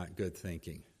 that's not good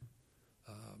thinking.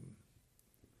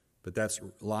 But that's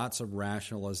lots of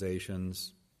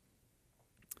rationalizations.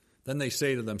 Then they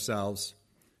say to themselves,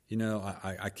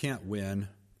 I can't win.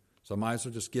 So I might as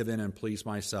well just give in and please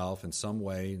myself in some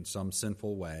way, in some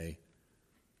sinful way.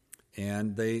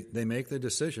 And they make the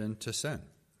decision to sin.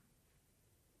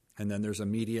 And then there's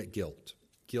immediate guilt.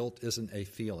 Guilt isn't a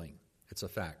feeling. It's a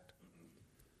fact.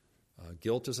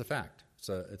 Guilt is a fact.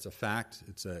 It's a fact.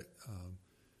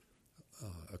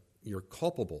 You're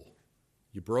culpable.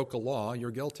 You broke a law, you're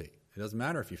guilty. It doesn't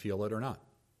matter if you feel it or not.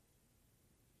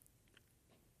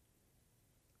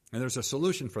 And there's a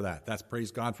solution for that.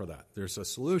 Praise God for that. There's a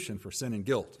solution for sin and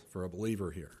guilt for a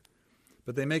believer here.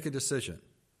 But they make a decision.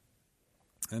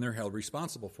 And they're held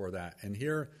responsible for that. And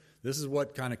here, this is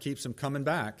what kind of keeps them coming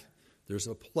back. There's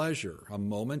a pleasure, a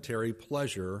momentary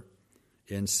pleasure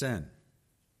in sin.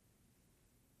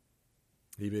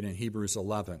 Even in Hebrews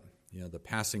 11, the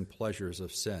passing pleasures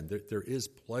of sin. There is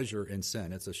pleasure in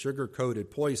sin. It's a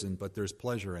sugar-coated poison, but there's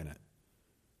pleasure in it.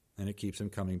 And it keeps them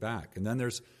coming back. And then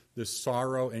there's this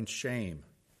sorrow and shame.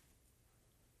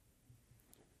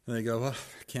 And they go, well,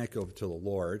 I can't go to the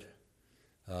Lord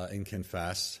and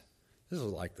confess. This is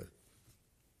like the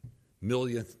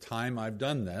millionth time I've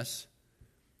done this,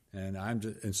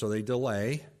 and so they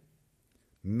delay.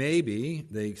 Maybe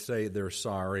they say they're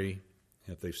sorry.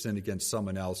 If they've sinned against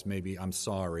someone else, maybe I'm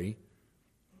sorry.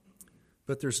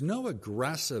 But there's no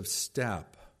aggressive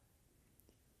step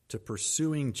to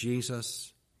pursuing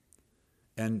Jesus,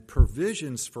 and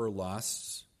provisions for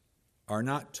lusts are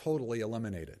not totally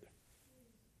eliminated.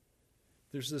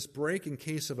 There's this break in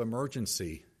case of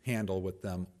emergency handle with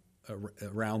them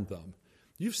around them.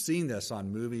 You've seen this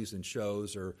on movies and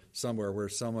shows or somewhere where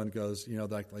someone goes,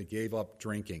 like they gave up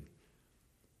drinking.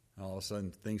 All of a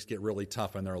sudden, things get really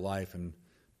tough in their life, and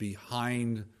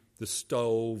behind the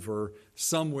stove or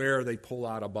somewhere they pull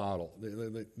out a bottle.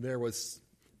 There was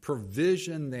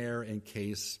provision there in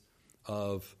case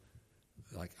of,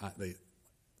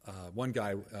 one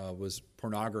guy was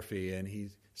pornography, and he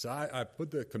said, I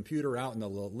put the computer out in the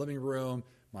living room.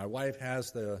 My wife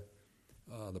has the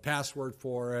password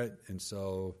for it, and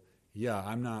so,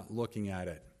 I'm not looking at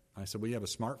it. I said, well, you have a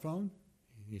smartphone?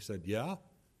 He said, yeah.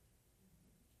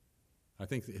 I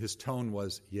think his tone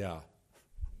was, yeah.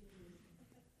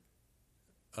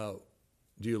 Do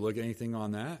you look at anything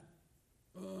on that?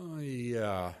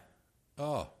 Yeah.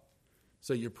 Oh,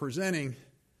 so you're presenting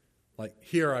like,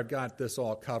 here I've got this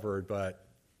all covered, but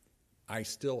I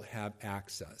still have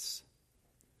access.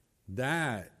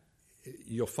 That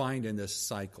you'll find in this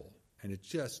cycle, and it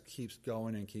just keeps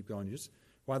going and keep going. Just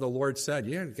why the Lord said,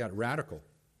 you've got radical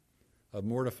of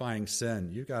mortifying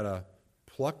sin. You've got to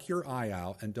pluck your eye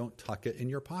out and don't tuck it in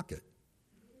your pocket.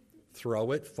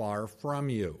 Throw it far from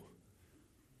you.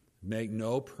 Make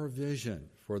no provision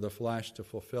for the flesh to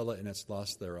fulfill it in its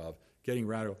lust thereof. Getting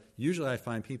radical. Usually I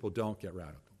find people don't get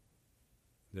radical.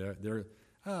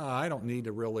 I don't need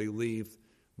to really leave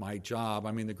my job.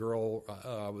 I mean, the girl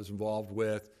I was involved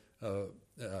with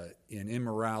in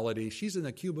immorality, she's in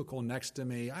the cubicle next to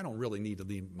me. I don't really need to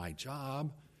leave my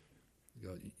job.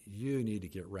 You need to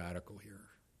get radical here.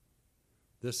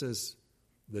 This is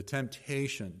the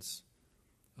temptations.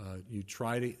 You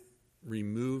try to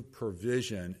remove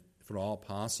provision, if at all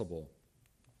possible,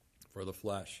 for the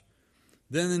flesh.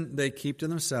 Then they keep to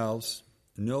themselves,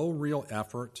 no real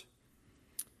effort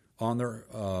on their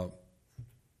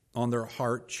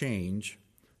heart change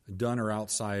done or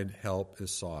outside help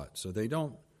is sought. So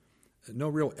no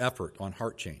real effort on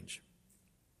heart change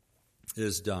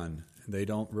is done. They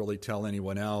don't really tell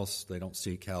anyone else. They don't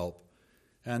seek help.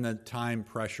 And the time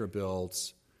pressure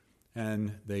builds,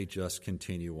 and they just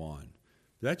continue on.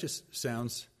 That just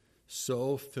sounds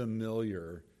so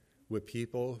familiar with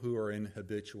people who are in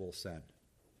habitual sin,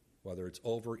 whether it's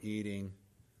overeating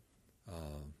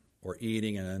or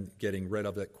eating and then getting rid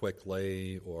of it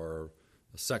quickly, or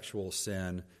sexual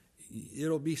sin.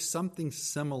 It'll be something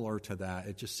similar to that.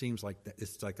 It just seems like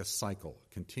it's like a cycle.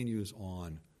 It continues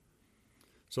on.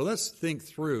 So let's think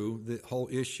through the whole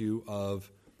issue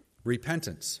of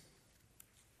repentance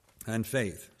and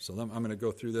faith. So I'm going to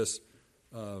go through this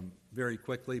very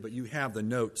quickly, but you have the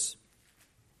notes.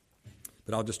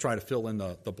 But I'll just try to fill in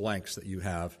the blanks that you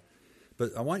have.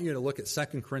 But I want you to look at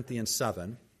 2 Corinthians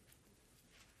 7.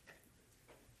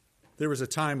 There was a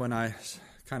time when I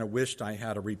kind of wished I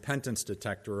had a repentance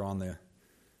detector on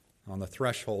the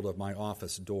threshold of my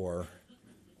office door.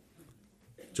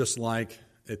 Just like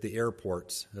at the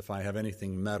airports, if I have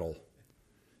anything metal,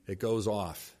 it goes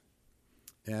off.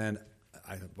 And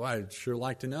I'd sure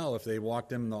like to know if they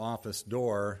walked in the office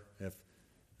door, if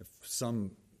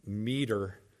some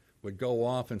meter would go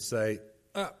off and say,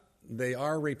 they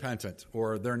are repentant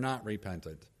or they're not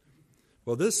repentant.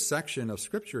 Well, this section of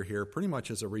Scripture here pretty much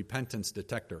is a repentance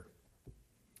detector.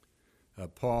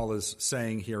 Paul is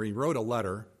saying here, he wrote a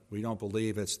letter. We don't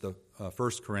believe it's the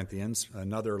 1 Corinthians,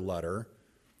 another letter.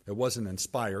 It wasn't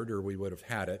inspired, or we would have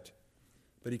had it.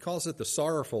 But he calls it the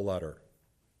sorrowful letter.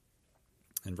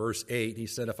 In verse 8, he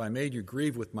said, if I made you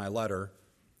grieve with my letter,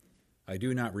 I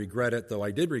do not regret it, though I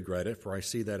did regret it, for I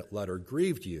see that letter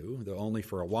grieved you, though only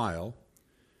for a while.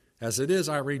 As it is,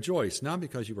 I rejoice, not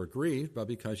because you were grieved, but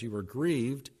because you were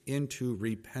grieved into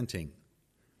repenting.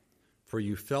 For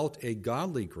you felt a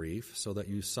godly grief, so that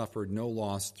you suffered no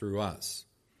loss through us.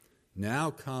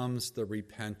 Now comes the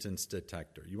repentance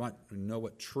detector. You want to know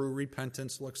what true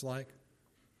repentance looks like?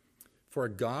 For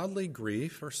a godly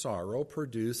grief or sorrow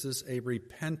produces a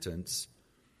repentance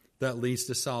that leads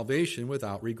to salvation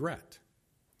without regret,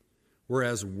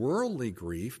 whereas worldly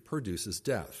grief produces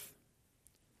death.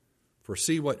 For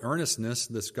see what earnestness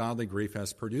this godly grief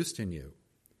has produced in you,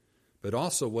 but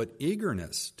also what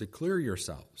eagerness to clear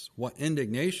yourselves, what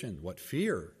indignation, what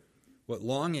fear, what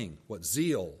longing, what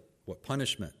zeal, what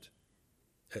punishment.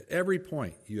 At every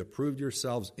point you have proved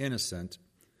yourselves innocent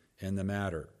in the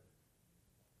matter.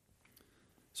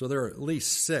 So there are at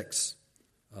least 6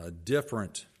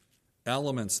 different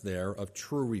elements there of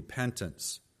true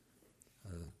repentance.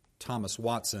 Thomas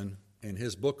Watson, in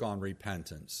his book on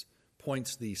repentance,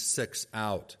 points these 6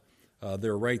 out.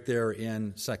 They're right there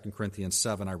in 2 Corinthians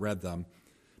 7. I read them.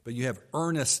 But you have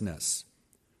earnestness.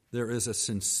 There is a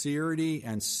sincerity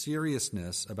and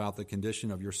seriousness about the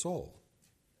condition of your soul.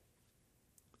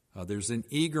 There's an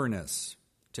eagerness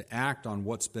to act on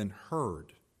what's been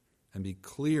heard and be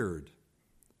cleared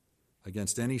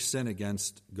against any sin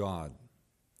against God.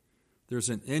 There's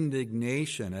an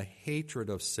indignation, a hatred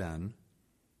of sin.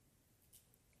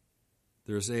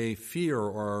 There's a fear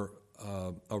or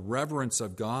a reverence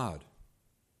of God.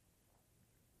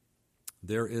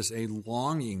 There is a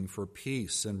longing for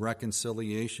peace and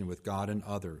reconciliation with God and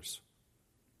others.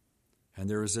 And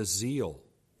there is a zeal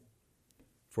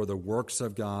for the works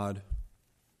of God.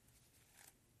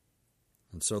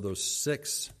 And so those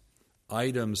 6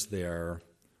 items there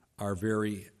are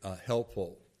very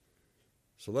helpful.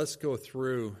 So let's go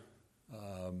through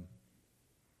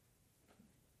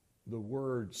the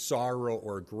word sorrow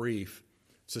or grief.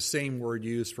 It's the same word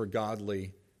used for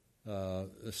godly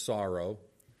sorrow.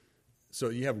 So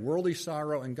you have worldly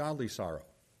sorrow and godly sorrow,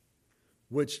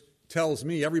 which tells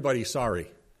me everybody's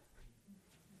sorry.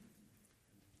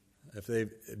 If they've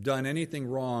done anything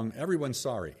wrong, everyone's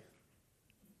sorry.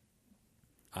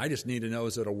 I just need to know,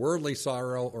 is it a worldly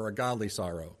sorrow or a godly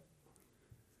sorrow?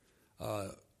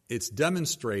 It's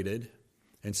demonstrated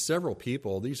in several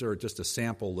people. These are just a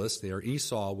sample list there.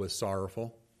 Esau was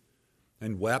sorrowful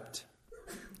and wept.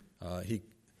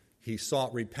 He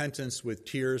sought repentance with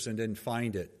tears and didn't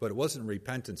find it, but it wasn't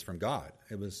repentance from God.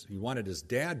 He wanted his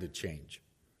dad to change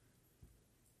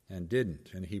and didn't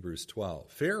in Hebrews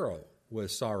 12. Pharaoh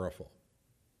was sorrowful.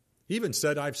 He even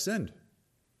said, I've sinned.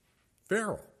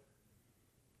 Pharaoh.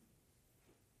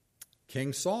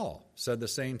 King Saul said the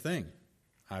same thing.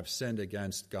 I've sinned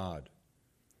against God.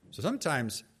 So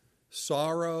sometimes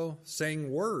sorrow,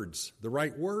 saying words, the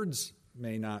right words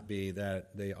may not be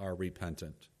that they are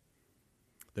repentant.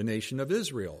 The nation of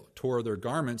Israel tore their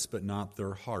garments, but not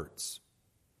their hearts.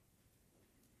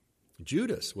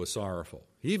 Judas was sorrowful.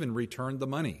 He even returned the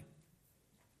money.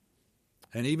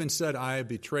 And even said, I have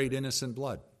betrayed innocent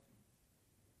blood.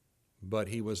 But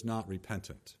he was not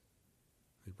repentant.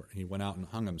 He went out and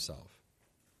hung himself.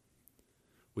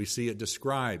 We see it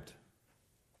described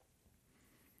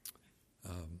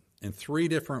in 3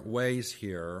 different ways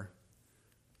here.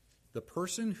 The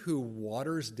person who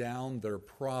waters down their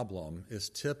problem is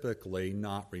typically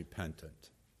not repentant.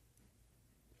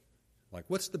 Like,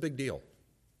 what's the big deal?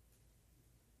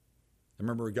 I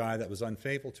remember a guy that was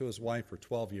unfaithful to his wife for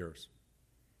 12 years.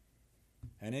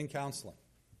 And in counseling,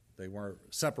 they were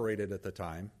separated at the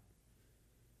time.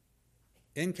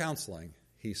 In counseling,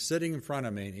 he's sitting in front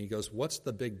of me and he goes, what's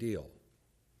the big deal?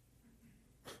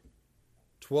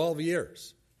 12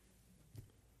 years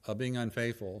of being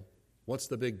unfaithful. What's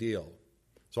the big deal?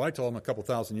 So I told him a couple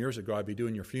thousand years ago, I'd be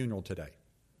doing your funeral today.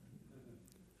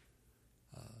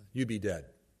 You'd be dead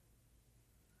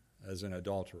as an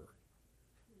adulterer.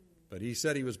 But he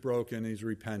said he was broken, he's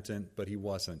repentant, but he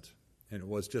wasn't. And it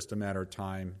was just a matter of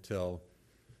time till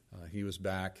he was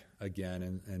back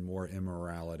again in more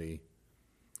immorality.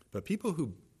 But people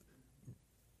who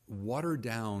water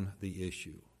down the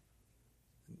issue,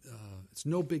 it's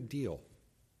no big deal.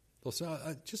 They'll say,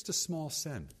 just a small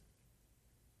sin.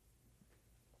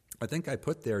 I think I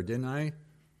put there, didn't I?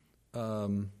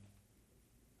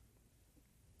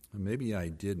 Maybe I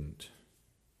didn't.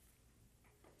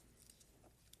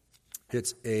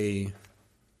 It's a...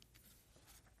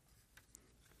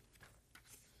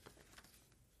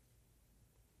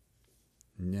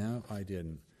 No, I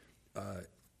didn't.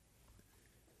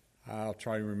 I'll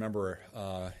try to remember.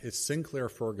 It's Sinclair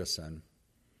Ferguson.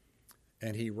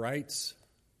 And he writes,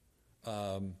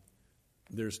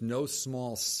 there's no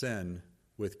small sin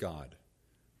with God.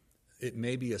 It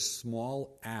may be a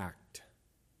small act,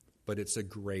 but it's a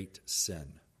great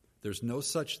sin. There's no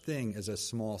such thing as a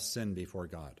small sin before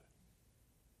God.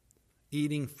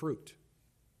 Eating fruit.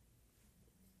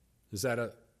 Is that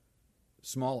a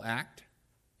small act?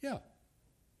 Yeah.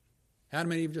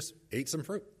 Adam and Eve just ate some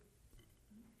fruit.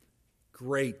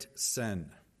 Great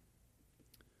sin.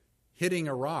 Hitting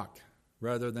a rock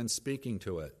rather than speaking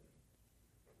to it.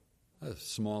 A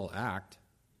small act.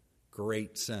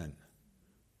 Great sin.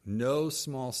 No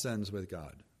small sins with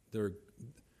God.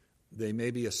 They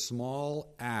may be a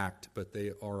small act, but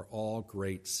they are all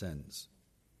great sins.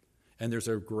 And there's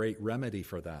a great remedy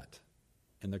for that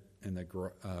in the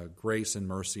grace and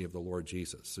mercy of the Lord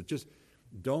Jesus. So just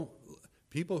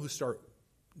people who start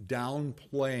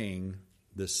downplaying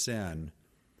the sin,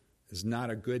 is not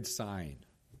a good sign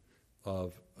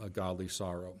of a godly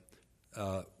sorrow.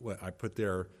 What I put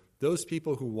there, those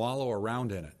people who wallow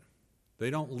around in it, they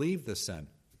don't leave the sin.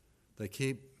 They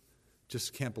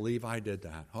just can't believe I did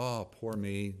that. Oh, poor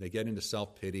me. They get into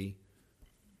self-pity,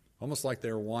 almost like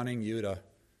they're wanting you to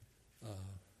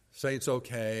say it's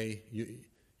okay,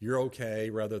 you're okay,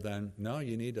 rather than, no,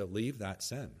 you need to leave that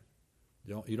sin.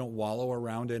 You don't wallow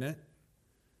around in it.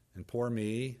 And poor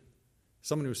me,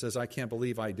 someone who says, I can't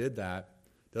believe I did that,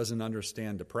 doesn't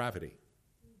understand depravity.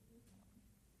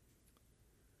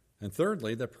 And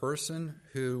thirdly, the person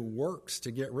who works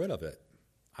to get rid of it.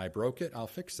 I broke it, I'll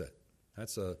fix it.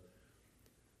 The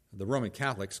Roman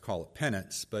Catholics call it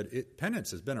penance, but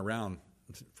penance has been around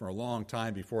for a long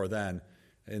time before then.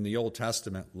 In the Old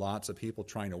Testament, lots of people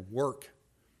trying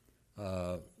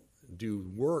to do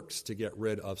works to get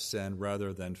rid of sin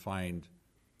rather than find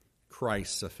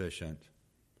Christ sufficient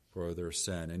for their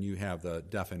sin. And you have the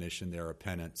definition there of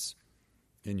penance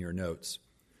in your notes.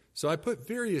 So I put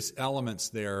various elements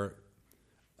there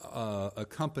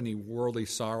accompany worldly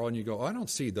sorrow, and you go, oh, I don't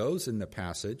see those in the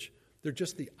passage. They're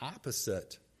just the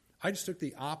opposite. I just took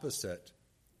the opposite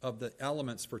of the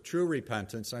elements for true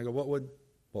repentance. And I go, what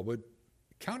would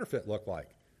counterfeit look like?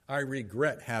 I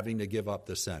regret having to give up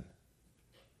the sin.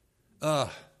 I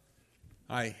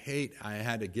hate I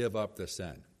had to give up the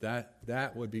sin.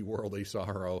 That would be worldly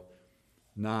sorrow,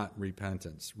 not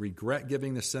repentance. Regret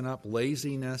giving the sin up,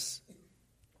 laziness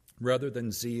rather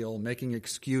than zeal, making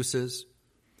excuses.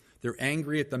 They're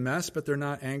angry at the mess, but they're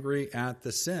not angry at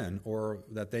the sin or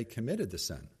that they committed the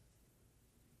sin.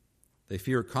 They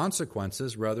fear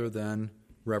consequences rather than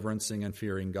reverencing and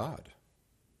fearing God.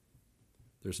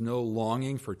 There's no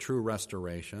longing for true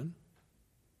restoration,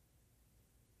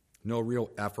 no real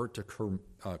effort to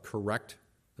correct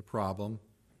the problem,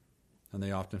 and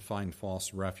they often find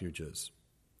false refuges.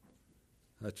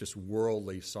 That's just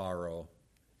worldly sorrow.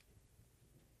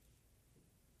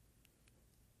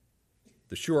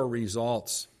 The sure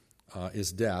results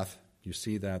is death. You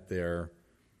see that there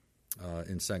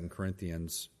in 2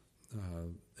 Corinthians.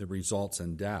 It results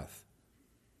in death.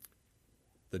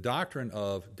 The doctrine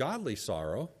of godly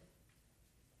sorrow,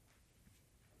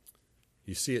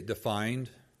 you see it defined,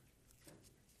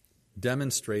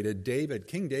 demonstrated.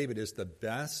 King David is the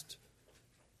best.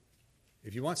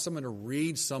 If you want someone to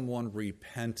read someone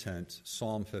repentant,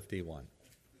 Psalm 51.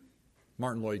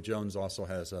 Martin Lloyd-Jones also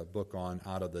has a book on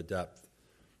Out of the Depth,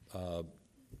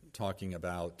 talking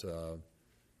about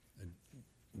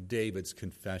David's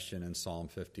confession in Psalm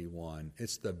 51.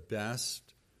 It's the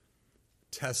best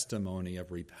testimony of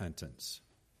repentance.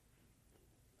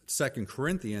 2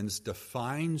 Corinthians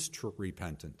defines true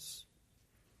repentance.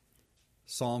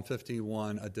 Psalm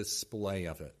 51, a display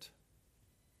of it.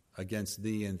 Against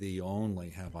thee and thee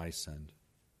only have I sinned.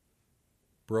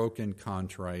 Broken,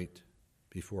 contrite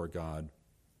before God.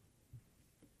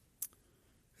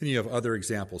 And you have other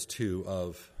examples, too,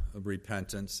 of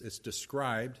repentance. It's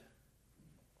described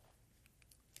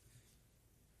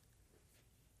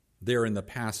there in the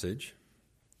passage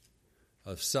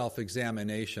of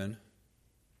self-examination.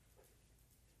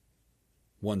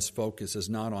 One's focus is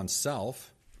not on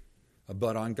self,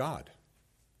 but on God.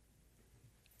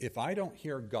 If I don't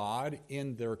hear God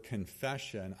in their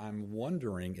confession, I'm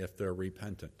wondering if they're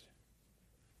repentant.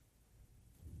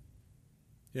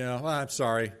 Well, I'm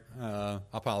sorry. I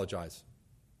apologize.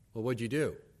 Well, what'd you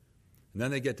do? And then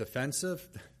they get defensive.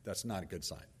 That's not a good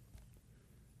sign.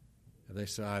 If they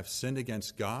say, I've sinned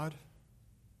against God.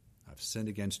 I've sinned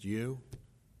against you.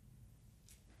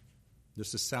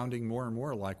 This is sounding more and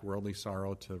more like worldly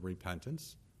sorrow to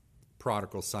repentance.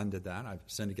 Prodigal son did that. I've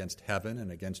sinned against heaven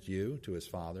and against you, to his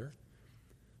father.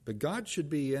 But God should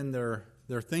be in their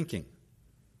thinking.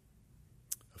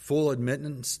 Full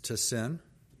admittance to sin.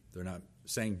 They're not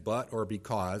saying but or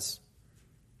because.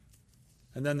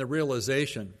 And then the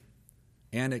realization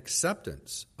and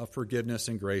acceptance of forgiveness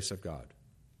and grace of God.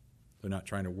 They're not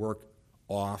trying to work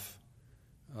off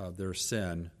their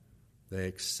sin. They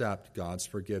accept God's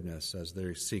forgiveness as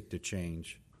they seek to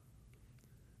change.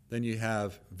 Then you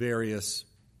have various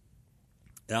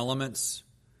elements,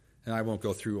 and I won't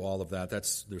go through all of that.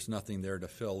 There's nothing there to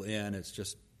fill in. It's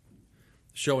just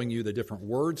showing you the different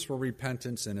words for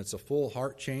repentance, and it's a full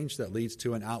heart change that leads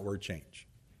to an outward change.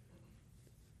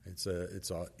 It's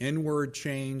an inward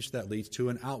change that leads to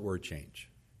an outward change.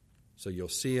 So you'll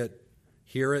see it,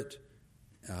 hear it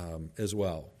as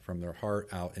well, from their heart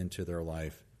out into their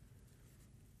life.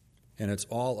 And it's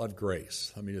all of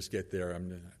grace. Let me just get there.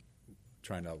 I'm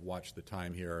trying to watch the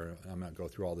time here. I'm not going to go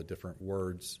through all the different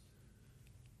words.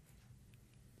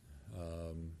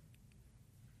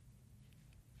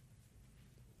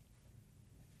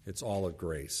 It's all of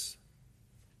grace.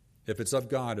 If it's of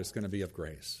God, it's going to be of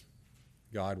grace.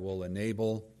 God will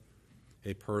enable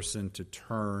a person to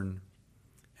turn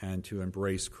and to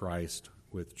embrace Christ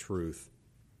with truth.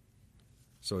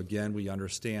 So again, we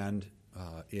understand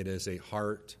it is a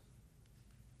heart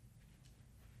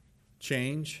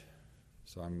change.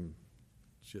 So I'm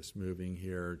just moving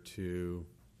here to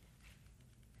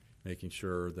making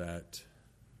sure that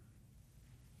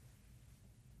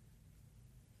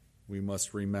we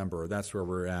must remember. That's where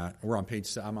we're at.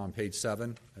 I'm on page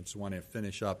 7. I just want to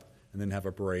finish up and then have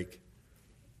a break.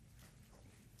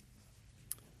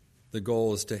 The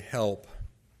goal is to help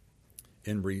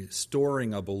in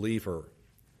restoring a believer,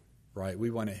 right? We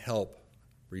want to help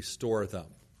restore them.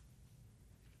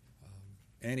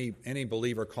 Any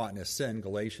believer caught in a sin,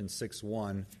 Galatians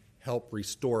 6:1, help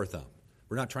restore them.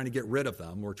 We're not trying to get rid of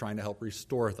them. We're trying to help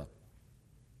restore them.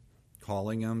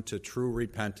 Calling them to true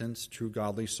repentance, true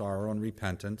godly sorrow and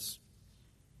repentance.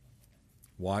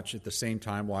 At the same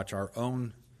time, watch our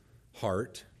own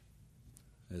heart,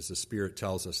 as the Spirit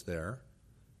tells us there.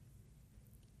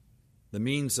 The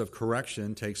means of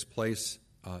correction takes place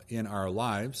in our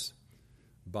lives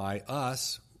by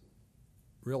us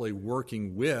really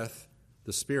working with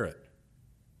the Spirit.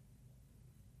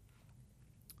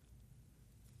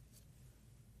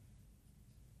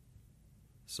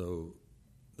 So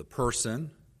the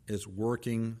person is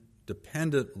working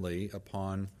dependently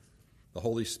upon the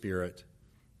Holy Spirit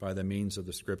by the means of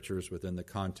the Scriptures within the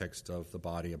context of the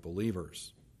body of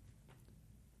believers.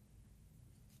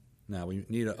 Now, we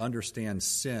need to understand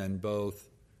sin both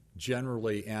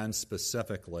generally and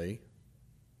specifically.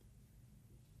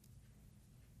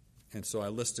 And so I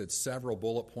listed several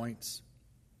bullet points.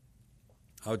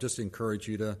 I would just encourage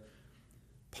you to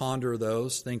ponder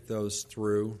those, think those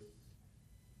through.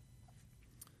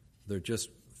 They're just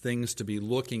things to be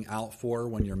looking out for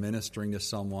when you're ministering to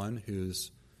someone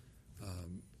who's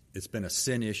it's been a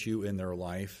sin issue in their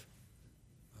life.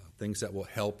 Things that will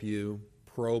help you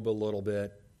probe a little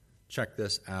bit, check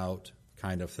this out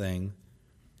kind of thing.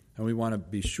 And we want to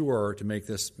be sure to make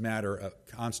this matter a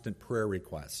constant prayer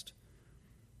request.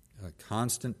 A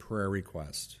constant prayer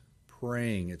request.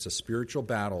 Praying. It's a spiritual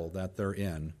battle that they're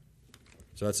in.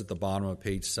 So that's at the bottom of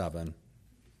page 7.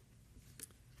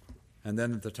 And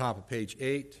then at the top of page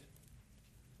 8,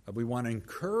 we want to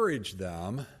encourage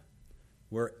them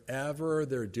wherever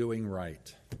they're doing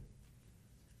right.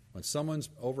 When someone's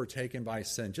overtaken by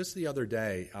sin, just the other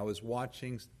day, I was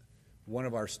watching one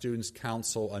of our students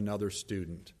counsel another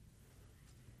student.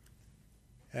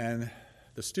 And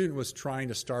the student was trying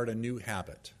to start a new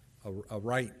habit, a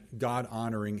right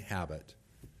God-honoring habit.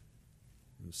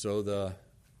 And so the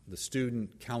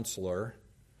student counselor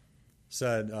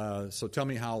said, so tell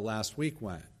me how last week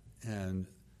went. And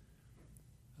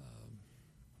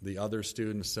the other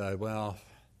student said, well,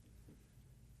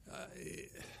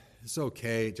 it's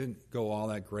okay. It didn't go all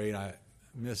that great. I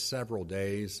missed several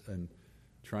days and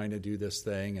trying to do this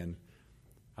thing. And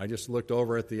I just looked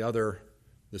over at the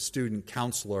student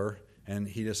counselor, and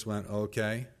he just went,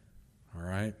 okay, all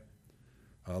right.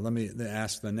 Let me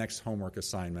ask the next homework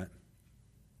assignment.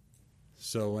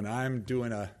 So when I'm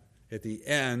doing at the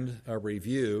end, a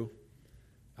review,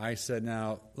 I said,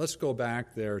 now, let's go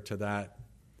back there to that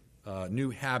new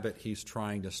habit he's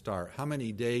trying to start. How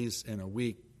many days in a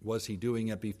week was he doing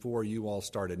it before you all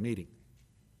started meeting?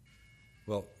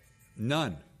 Well,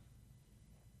 none.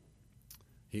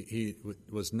 He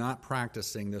was not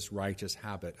practicing this righteous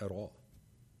habit at all.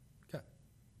 Okay.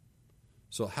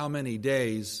 So how many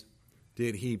days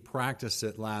did he practice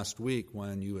it last week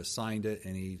when you assigned it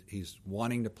and he's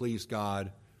wanting to please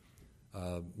God?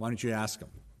 Why don't you ask him?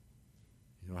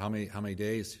 You know, how many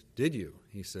days did you?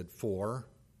 He said 4.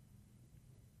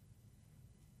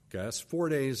 Okay, that's 4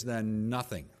 days, then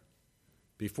nothing.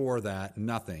 Before that,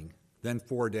 nothing. Then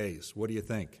 4 days. What do you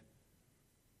think?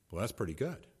 Well, that's pretty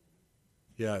good.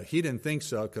 Yeah, he didn't think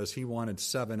so because he wanted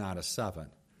 7 out of 7.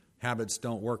 Habits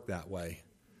don't work that way.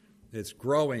 It's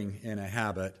growing in a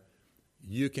habit.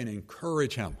 You can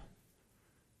encourage him.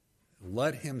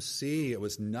 Let him see it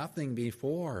was nothing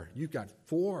before. You got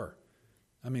 4.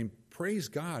 I mean, praise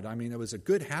God. I mean, it was a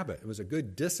good habit. It was a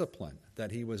good discipline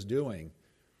that he was doing.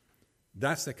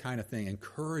 That's the kind of thing.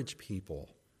 Encourage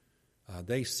people.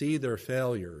 They see their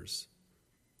failures.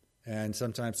 And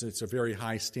sometimes it's a very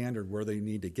high standard where they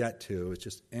need to get to. It's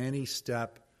just any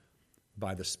step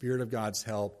by the Spirit of God's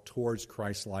help towards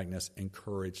Christ-likeness,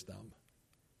 encourage them.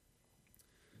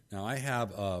 Now, I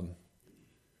have a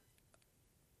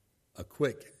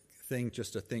quick thing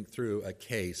just to think through a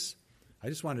case. I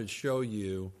just wanted to show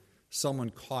you someone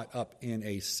caught up in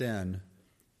a sin,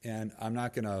 and I'm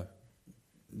not going to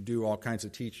do all kinds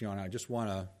of teaching on it. I just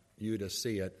want you to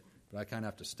see it, but I kind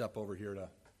of have to step over here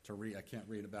to read. I can't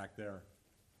read it back there.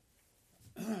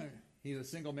 He's a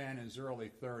single man in his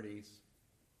early 30s.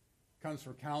 Comes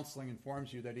for counseling,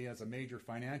 informs you that he has a major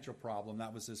financial problem.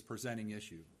 That was his presenting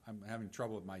issue. I'm having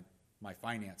trouble with my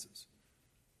finances.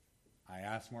 I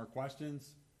ask more questions,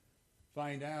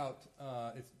 find out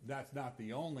that's not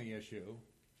the only issue.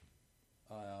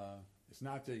 It's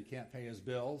not that he can't pay his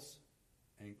bills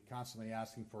and constantly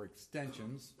asking for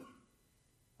extensions.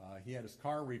 He had his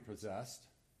car repossessed.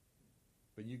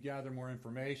 But you gather more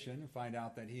information and find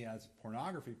out that he has a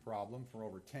pornography problem for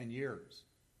over 10 years.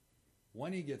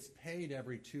 When he gets paid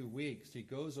every 2 weeks, he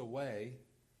goes away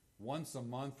once a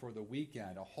month for the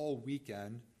weekend, a whole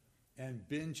weekend, and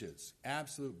binges,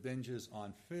 absolute binges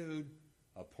on food,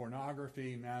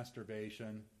 pornography,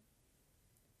 masturbation.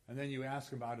 And then you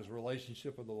ask him about his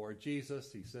relationship with the Lord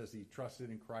Jesus. He says he trusted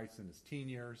in Christ in his teen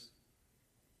years.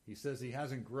 He says he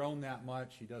hasn't grown that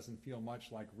much. He doesn't feel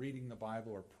much like reading the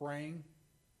Bible or praying,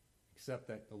 except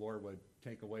that the Lord would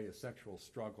take away his sexual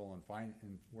struggle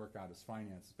and work out his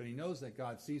finances. But he knows that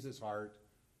God sees his heart,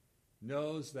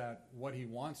 knows that what he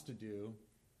wants to do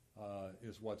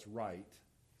is what's right.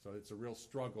 So it's a real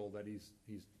struggle that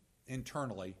he's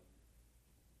internally.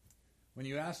 When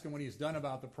you ask him what he's done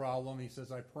about the problem, he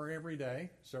says, I pray every day,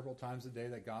 several times a day,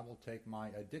 that God will take my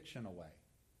addiction away.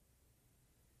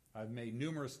 I've made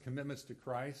numerous commitments to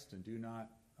Christ and to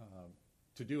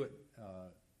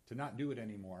not do it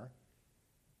anymore.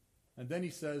 And then he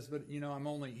says, but, I'm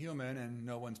only human and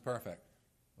no one's perfect.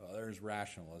 Well, there's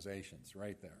rationalizations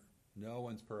right there. No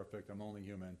one's perfect. I'm only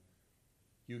human.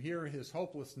 You hear his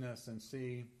hopelessness and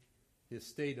see his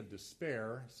state of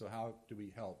despair. So how do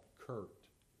we help Kurt?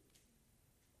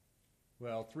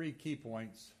 Well, 3 key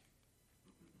points.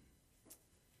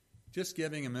 Just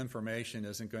giving him information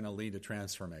isn't going to lead to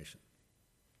transformation.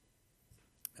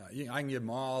 I can give him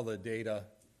all the data.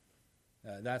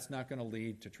 That's not going to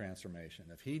lead to transformation.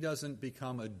 If he doesn't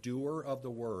become a doer of the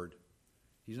word,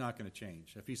 he's not going to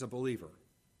change. If he's a believer.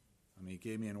 He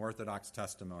gave me an orthodox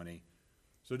testimony.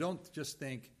 So don't just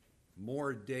think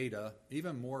more data,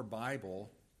 even more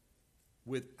Bible,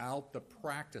 without the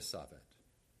practice of it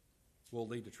will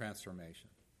lead to transformation.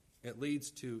 It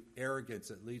leads to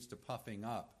arrogance. It leads to puffing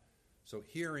up. So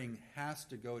hearing has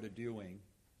to go to doing.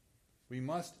 We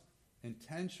must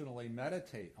intentionally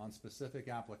meditate on specific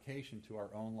application to our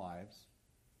own lives.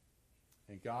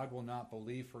 And God will not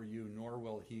believe for you, nor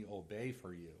will he obey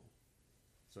for you.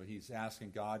 So he's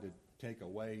asking God to take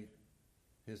away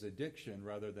his addiction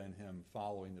rather than him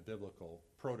following the biblical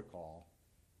protocol.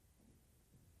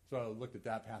 So I looked at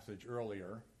that passage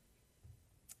earlier.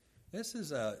 This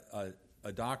is a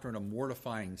doctrine of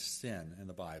mortifying sin in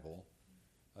the Bible.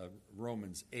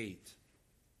 Romans 8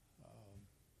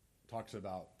 talks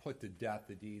about put to death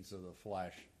the deeds of the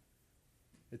flesh.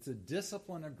 It's a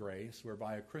discipline of grace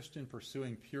whereby a Christian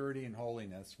pursuing purity and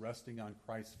holiness, resting on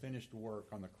Christ's finished work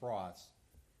on the cross,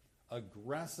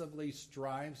 aggressively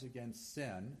strives against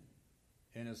sin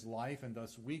in his life and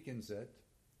thus weakens it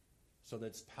so that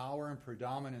its power and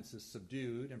predominance is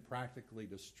subdued and practically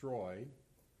destroyed,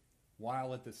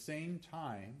 while at the same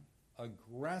time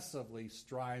aggressively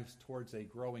strives towards a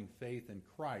growing faith in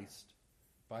Christ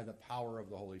by the power of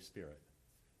the Holy Spirit.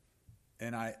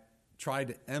 And I tried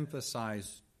to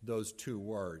emphasize those 2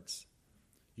 words.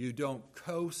 You don't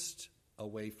coast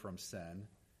away from sin,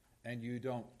 and you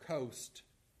don't coast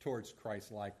towards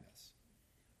Christ's likeness.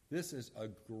 This is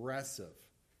aggressive.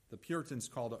 The Puritans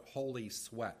called it holy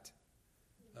sweat.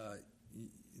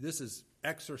 This is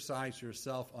exercise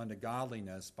yourself unto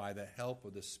godliness by the help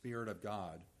of the Spirit of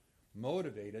God,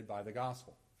 motivated by the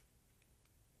gospel.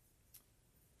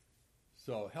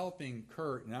 So helping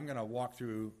Kurt, and I'm going to walk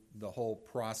through the whole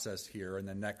process here in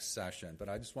the next session, but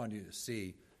I just wanted you to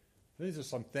see, these are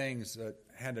some things that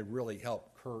had to really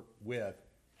help Kurt with.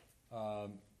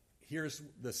 Here's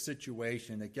the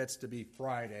situation. It gets to be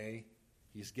Friday.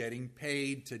 He's getting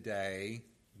paid today.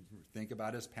 Think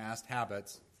about his past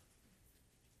habits.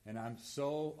 And I'm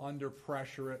so under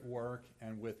pressure at work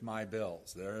and with my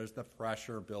bills. There's the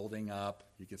pressure building up.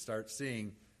 You can start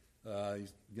seeing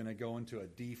he's going to go into a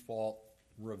default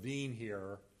ravine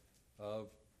here of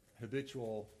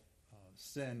habitual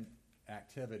sin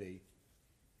activity.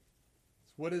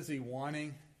 So what is he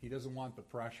wanting? He doesn't want the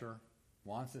pressure.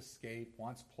 Wants escape,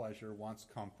 wants pleasure, wants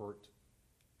comfort,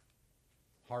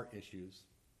 heart issues.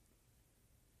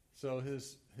 So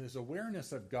his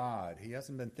awareness of God, he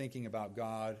hasn't been thinking about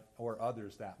God or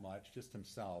others that much, just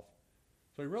himself.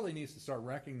 So he really needs to start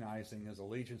recognizing his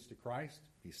allegiance to Christ.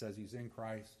 He says he's in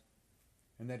Christ,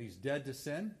 and that he's dead to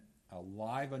sin.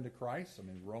 alive unto Christ. I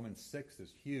mean, Romans 6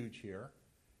 is huge here.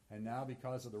 And now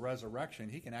because of the resurrection,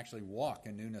 he can actually walk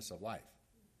in newness of life.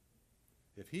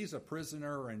 If he's a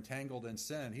prisoner or entangled in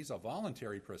sin, he's a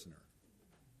voluntary prisoner.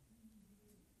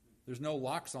 There's no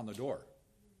locks on the door.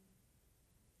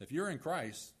 If you're in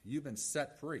Christ, you've been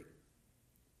set free.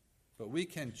 But we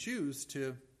can choose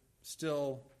to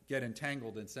still get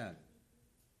entangled in sin.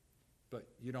 But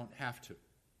you don't have to.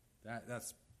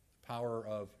 That's the power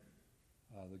of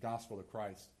the gospel of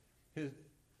Christ.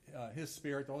 His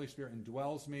Spirit, the Holy Spirit,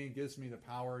 indwells me, gives me the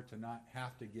power to not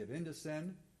have to give in to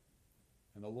sin.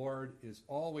 And the Lord is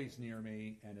always near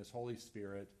me, and his Holy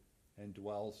Spirit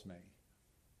indwells me.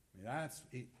 I mean, that's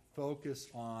focus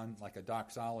on like a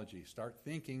doxology. Start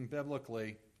thinking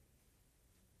biblically.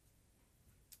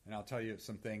 And I'll tell you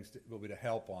some things that will be to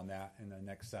help on that in the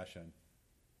next session.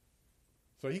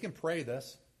 So he can pray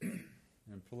this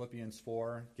in Philippians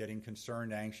 4, getting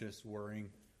concerned, anxious, worrying.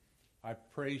 I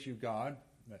praise you, God,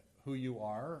 that who you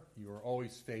are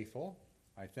always faithful.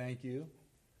 I thank you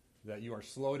that you are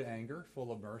slow to anger,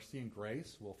 full of mercy and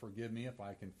grace, will forgive me if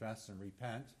I confess and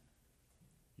repent.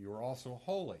 You are also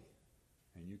holy,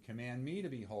 and you command me to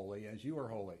be holy as you are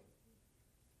holy.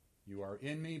 You are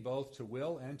in me both to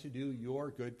will and to do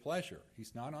your good pleasure.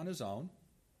 He's not on his own.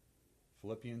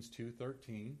 Philippians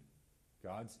 2:13,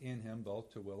 God's in him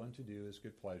both to will and to do his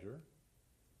good pleasure.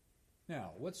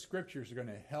 Now, what scriptures are going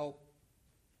to help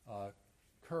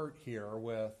Kurt here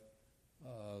with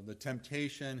the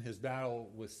temptation, his battle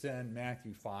with sin,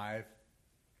 Matthew 5,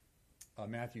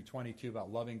 Matthew 22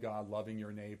 about loving God, loving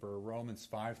your neighbor, Romans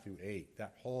 5 through 8,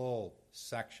 that whole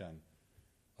section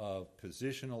of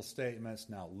positional statements,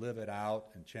 now live it out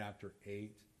in chapter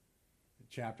 8,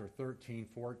 chapter 13,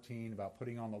 14 about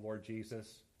putting on the Lord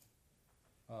Jesus,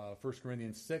 1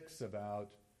 Corinthians 6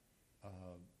 about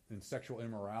in sexual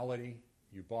immorality,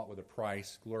 you bought with a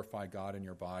price, glorify God in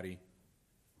your body.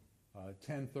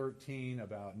 10:13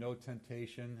 about no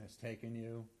temptation has taken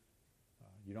you.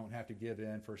 You don't have to give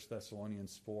in. 1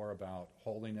 Thessalonians 4 about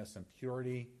holiness and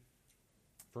purity.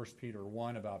 1 Peter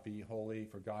 1 about be holy,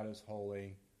 for God is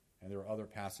holy. And there are other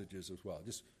passages as well.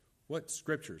 Just what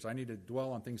scriptures? I need to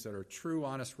dwell on things that are true,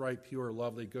 honest, right, pure,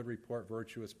 lovely, good report,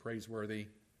 virtuous, praiseworthy.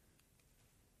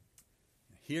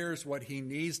 Here's what he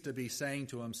needs to be saying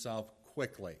to himself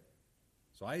quickly.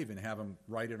 So I even have him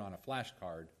write it on a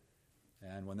flashcard.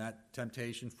 And when that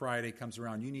Temptation Friday comes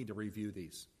around, you need to review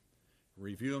these.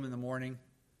 Review them in the morning.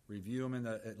 Review them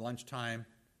at lunchtime.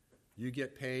 You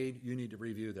get paid, you need to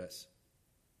review this.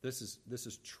 This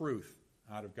is truth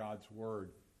out of God's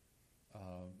Word,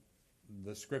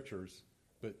 the Scriptures.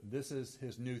 But this is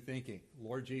his new thinking.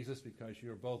 Lord Jesus, because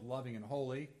you are both loving and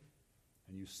holy,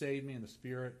 and you saved me, and the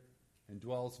Spirit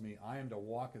indwells me, I am to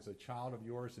walk as a child of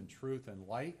yours in truth and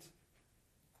light.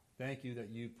 Thank you that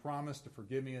you promised to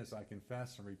forgive me as I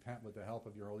confess and repent with the help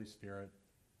of your Holy Spirit.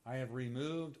 I have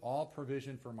removed all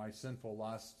provision for my sinful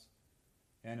lusts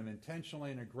and am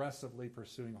intentionally and aggressively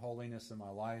pursuing holiness in my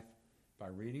life by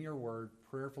reading your word,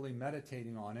 prayerfully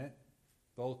meditating on it,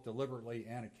 both deliberately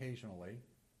and occasionally,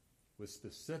 with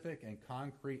specific and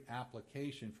concrete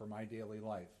application for my daily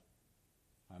life.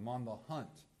 I'm on the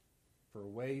hunt for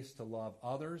ways to love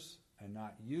others and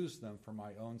not use them for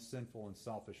my own sinful and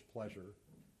selfish pleasure.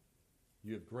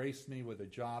 You have graced me with a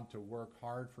job to work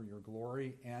hard for your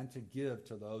glory and to give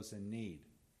to those in need.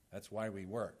 That's why we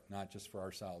work, not just for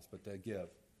ourselves, but to give.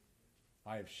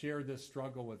 I have shared this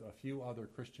struggle with a few other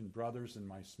Christian brothers in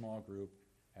my small group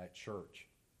at church.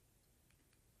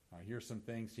 Here's some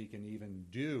things he can even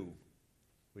do,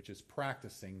 which is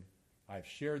practicing. I've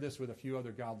shared this with a few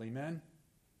other godly men.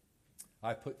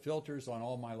 I've put filters on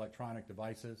all my electronic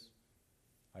devices.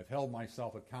 I've held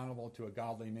myself accountable to a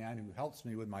godly man who helps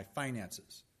me with my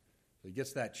finances. So he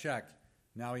gets that check.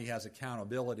 Now he has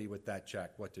accountability with that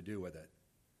check, what to do with it.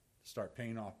 Start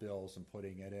paying off bills and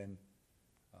putting it in.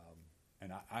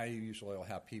 And I usually will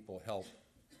have people help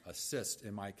assist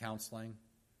in my counseling.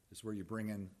 This is where you bring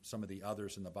in some of the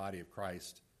others in the body of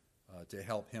Christ to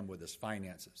help him with his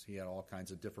finances. He had all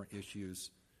kinds of different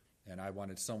issues, and I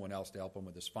wanted someone else to help him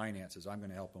with his finances. I'm going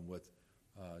to help him with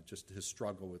just his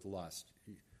struggle with lust.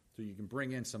 So you can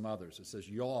bring in some others. It says,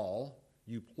 y'all,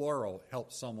 you plural,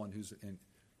 help someone who's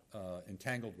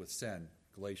entangled with sin,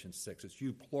 Galatians 6. It's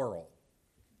you plural.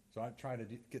 So I try to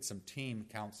get some team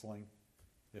counseling,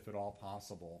 if at all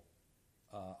possible.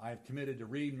 I have committed to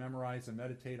read, memorize, and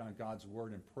meditate on God's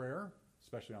Word in prayer,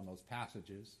 especially on those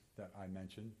passages that I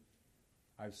mentioned.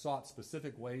 I've sought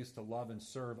specific ways to love and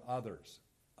serve others,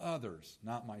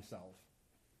 not myself.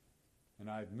 And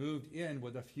I've moved in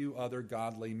with a few other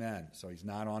godly men. So he's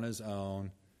not on his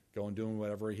own, going doing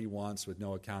whatever he wants with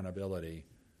no accountability.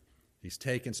 He's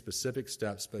taken specific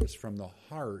steps, but it's from the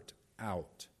heart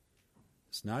out.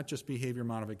 It's not just behavior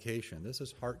modification. This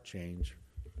is heart change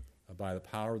by the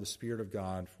power of the Spirit of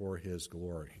God for His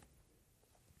glory.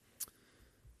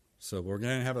 So we're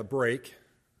going to have a break.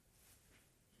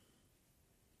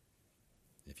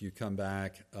 If you come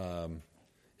back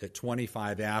at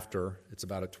 25 after, it's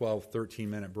about a 12,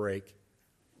 13-minute break.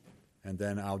 And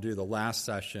then I'll do the last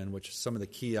session, which is some of the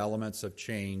key elements of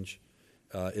change,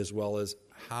 as well as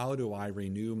how do I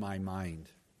renew my mind.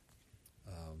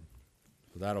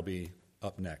 So that'll be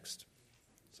up next.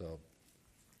 So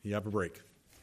you have a break.